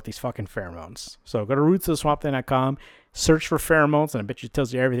knows about these fucking pheromones. So go to rootsoftheswampthing.com, search for pheromones, and I bet you it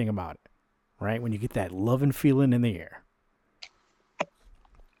tells you everything about it. Right? When you get that loving feeling in the air.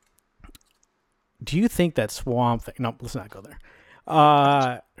 Do you think that swamp thing... No, let's not go there.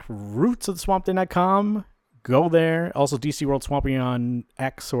 Rootsoftheswampthing.com. Go there. Also, DC World Swampy on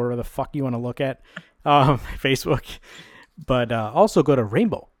X or the fuck you want to look at. Facebook. But also go to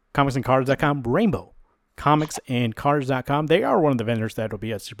Rainbow. Comicsandcards.com. Rainbow. Comicsandcards.com. They are one of the vendors that will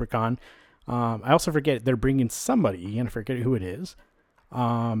be at SuperCon. I also forget they're bringing somebody. And I forget who it is.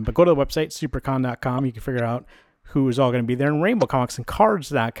 But go to the website, supercon.com. You can figure out who is all going to be there. And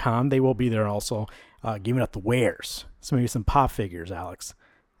RainbowComicsandCards.com. They will be there also giving out the wares. So maybe some pop figures, Alex.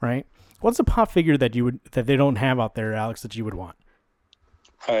 Right? What's a pop figure that they don't have out there, Alex, that you would want?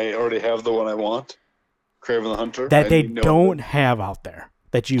 I already have the one I want. Kraven the Hunter. That they don't have out there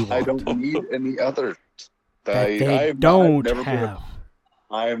that you want. I don't need any others. They don't have.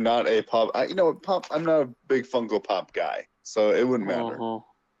 I am not a pop. Pop. I'm not a big Funko Pop guy, so it wouldn't matter.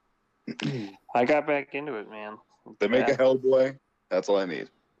 I got back into it, man. They make a Hellboy. That's all I need.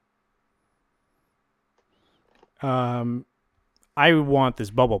 I want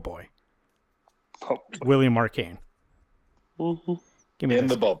this Bubble Boy. William Arcane. Mm-hmm. Give me in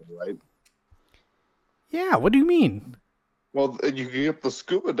the bubble, right? Yeah. What do you mean? Well, you can get the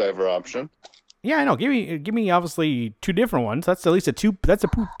scuba diver option. Yeah, I know. Give me obviously two different ones. That's at least a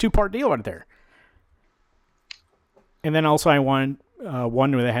two-part deal right there. And then also I want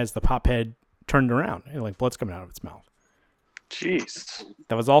one where it has the pop head turned around and like blood's coming out of its mouth. Jeez.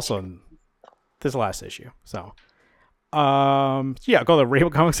 That was also in this last issue. So, yeah, go to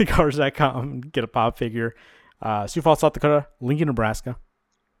RabelComicsandCars.com, get a pop figure. Sioux Falls, South Dakota, Lincoln, Nebraska.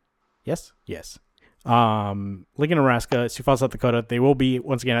 Yes. Lincoln, Nebraska, Sioux Falls, South Dakota. They will be,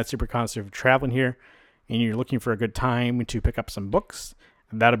 once again, at SuperCon. So if you're traveling here and you're looking for a good time to pick up some books,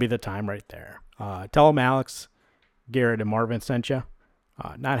 that'll be the time right there. Tell them Alex, Garrett, and Marvin sent you.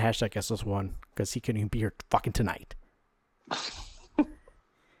 Not hashtag SOS1, because he couldn't even be here fucking tonight.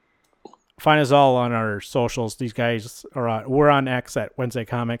 Find us all on our socials. These guys are we're on X at Wednesday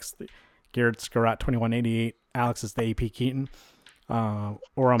Comics. Garrett's Garrett2188. Alex is the AP Keaton.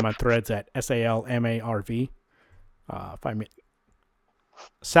 Or on my threads at SALMARV. Find me.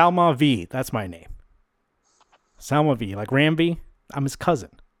 Salma V. That's my name. Salma V. Like Ramby, I'm his cousin.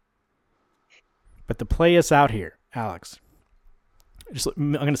 But to play us out here, Alex,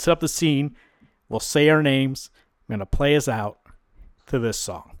 I'm going to set up the scene. We'll say our names. I'm going to play us out to this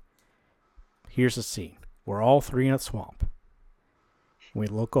song. Here's the scene. We're all three in a swamp. We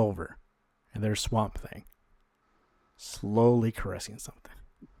look over, and there's Swamp Thing slowly caressing something.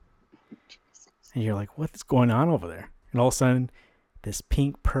 And you're like, what's going on over there? And all of a sudden, this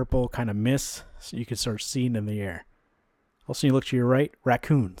pink, purple kind of mist, so you can start seeing in the air. All of a sudden, you look to your right,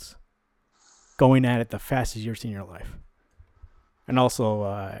 raccoons going at it the fastest you've seen in your life. And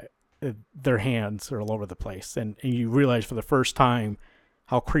also, their hands are all over the place. And you realize for the first time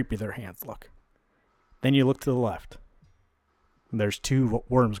how creepy their hands look. Then you look to the left. And there's two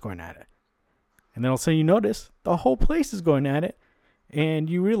worms going at it. And then all of a sudden you notice the whole place is going at it. And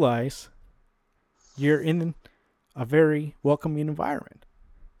you realize you're in a very welcoming environment.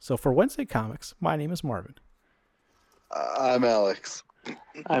 So for Wednesday Comics, my name is Marvin. I'm Alex.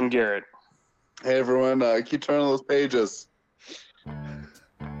 I'm Garrett. Hey everyone, keep turning those pages.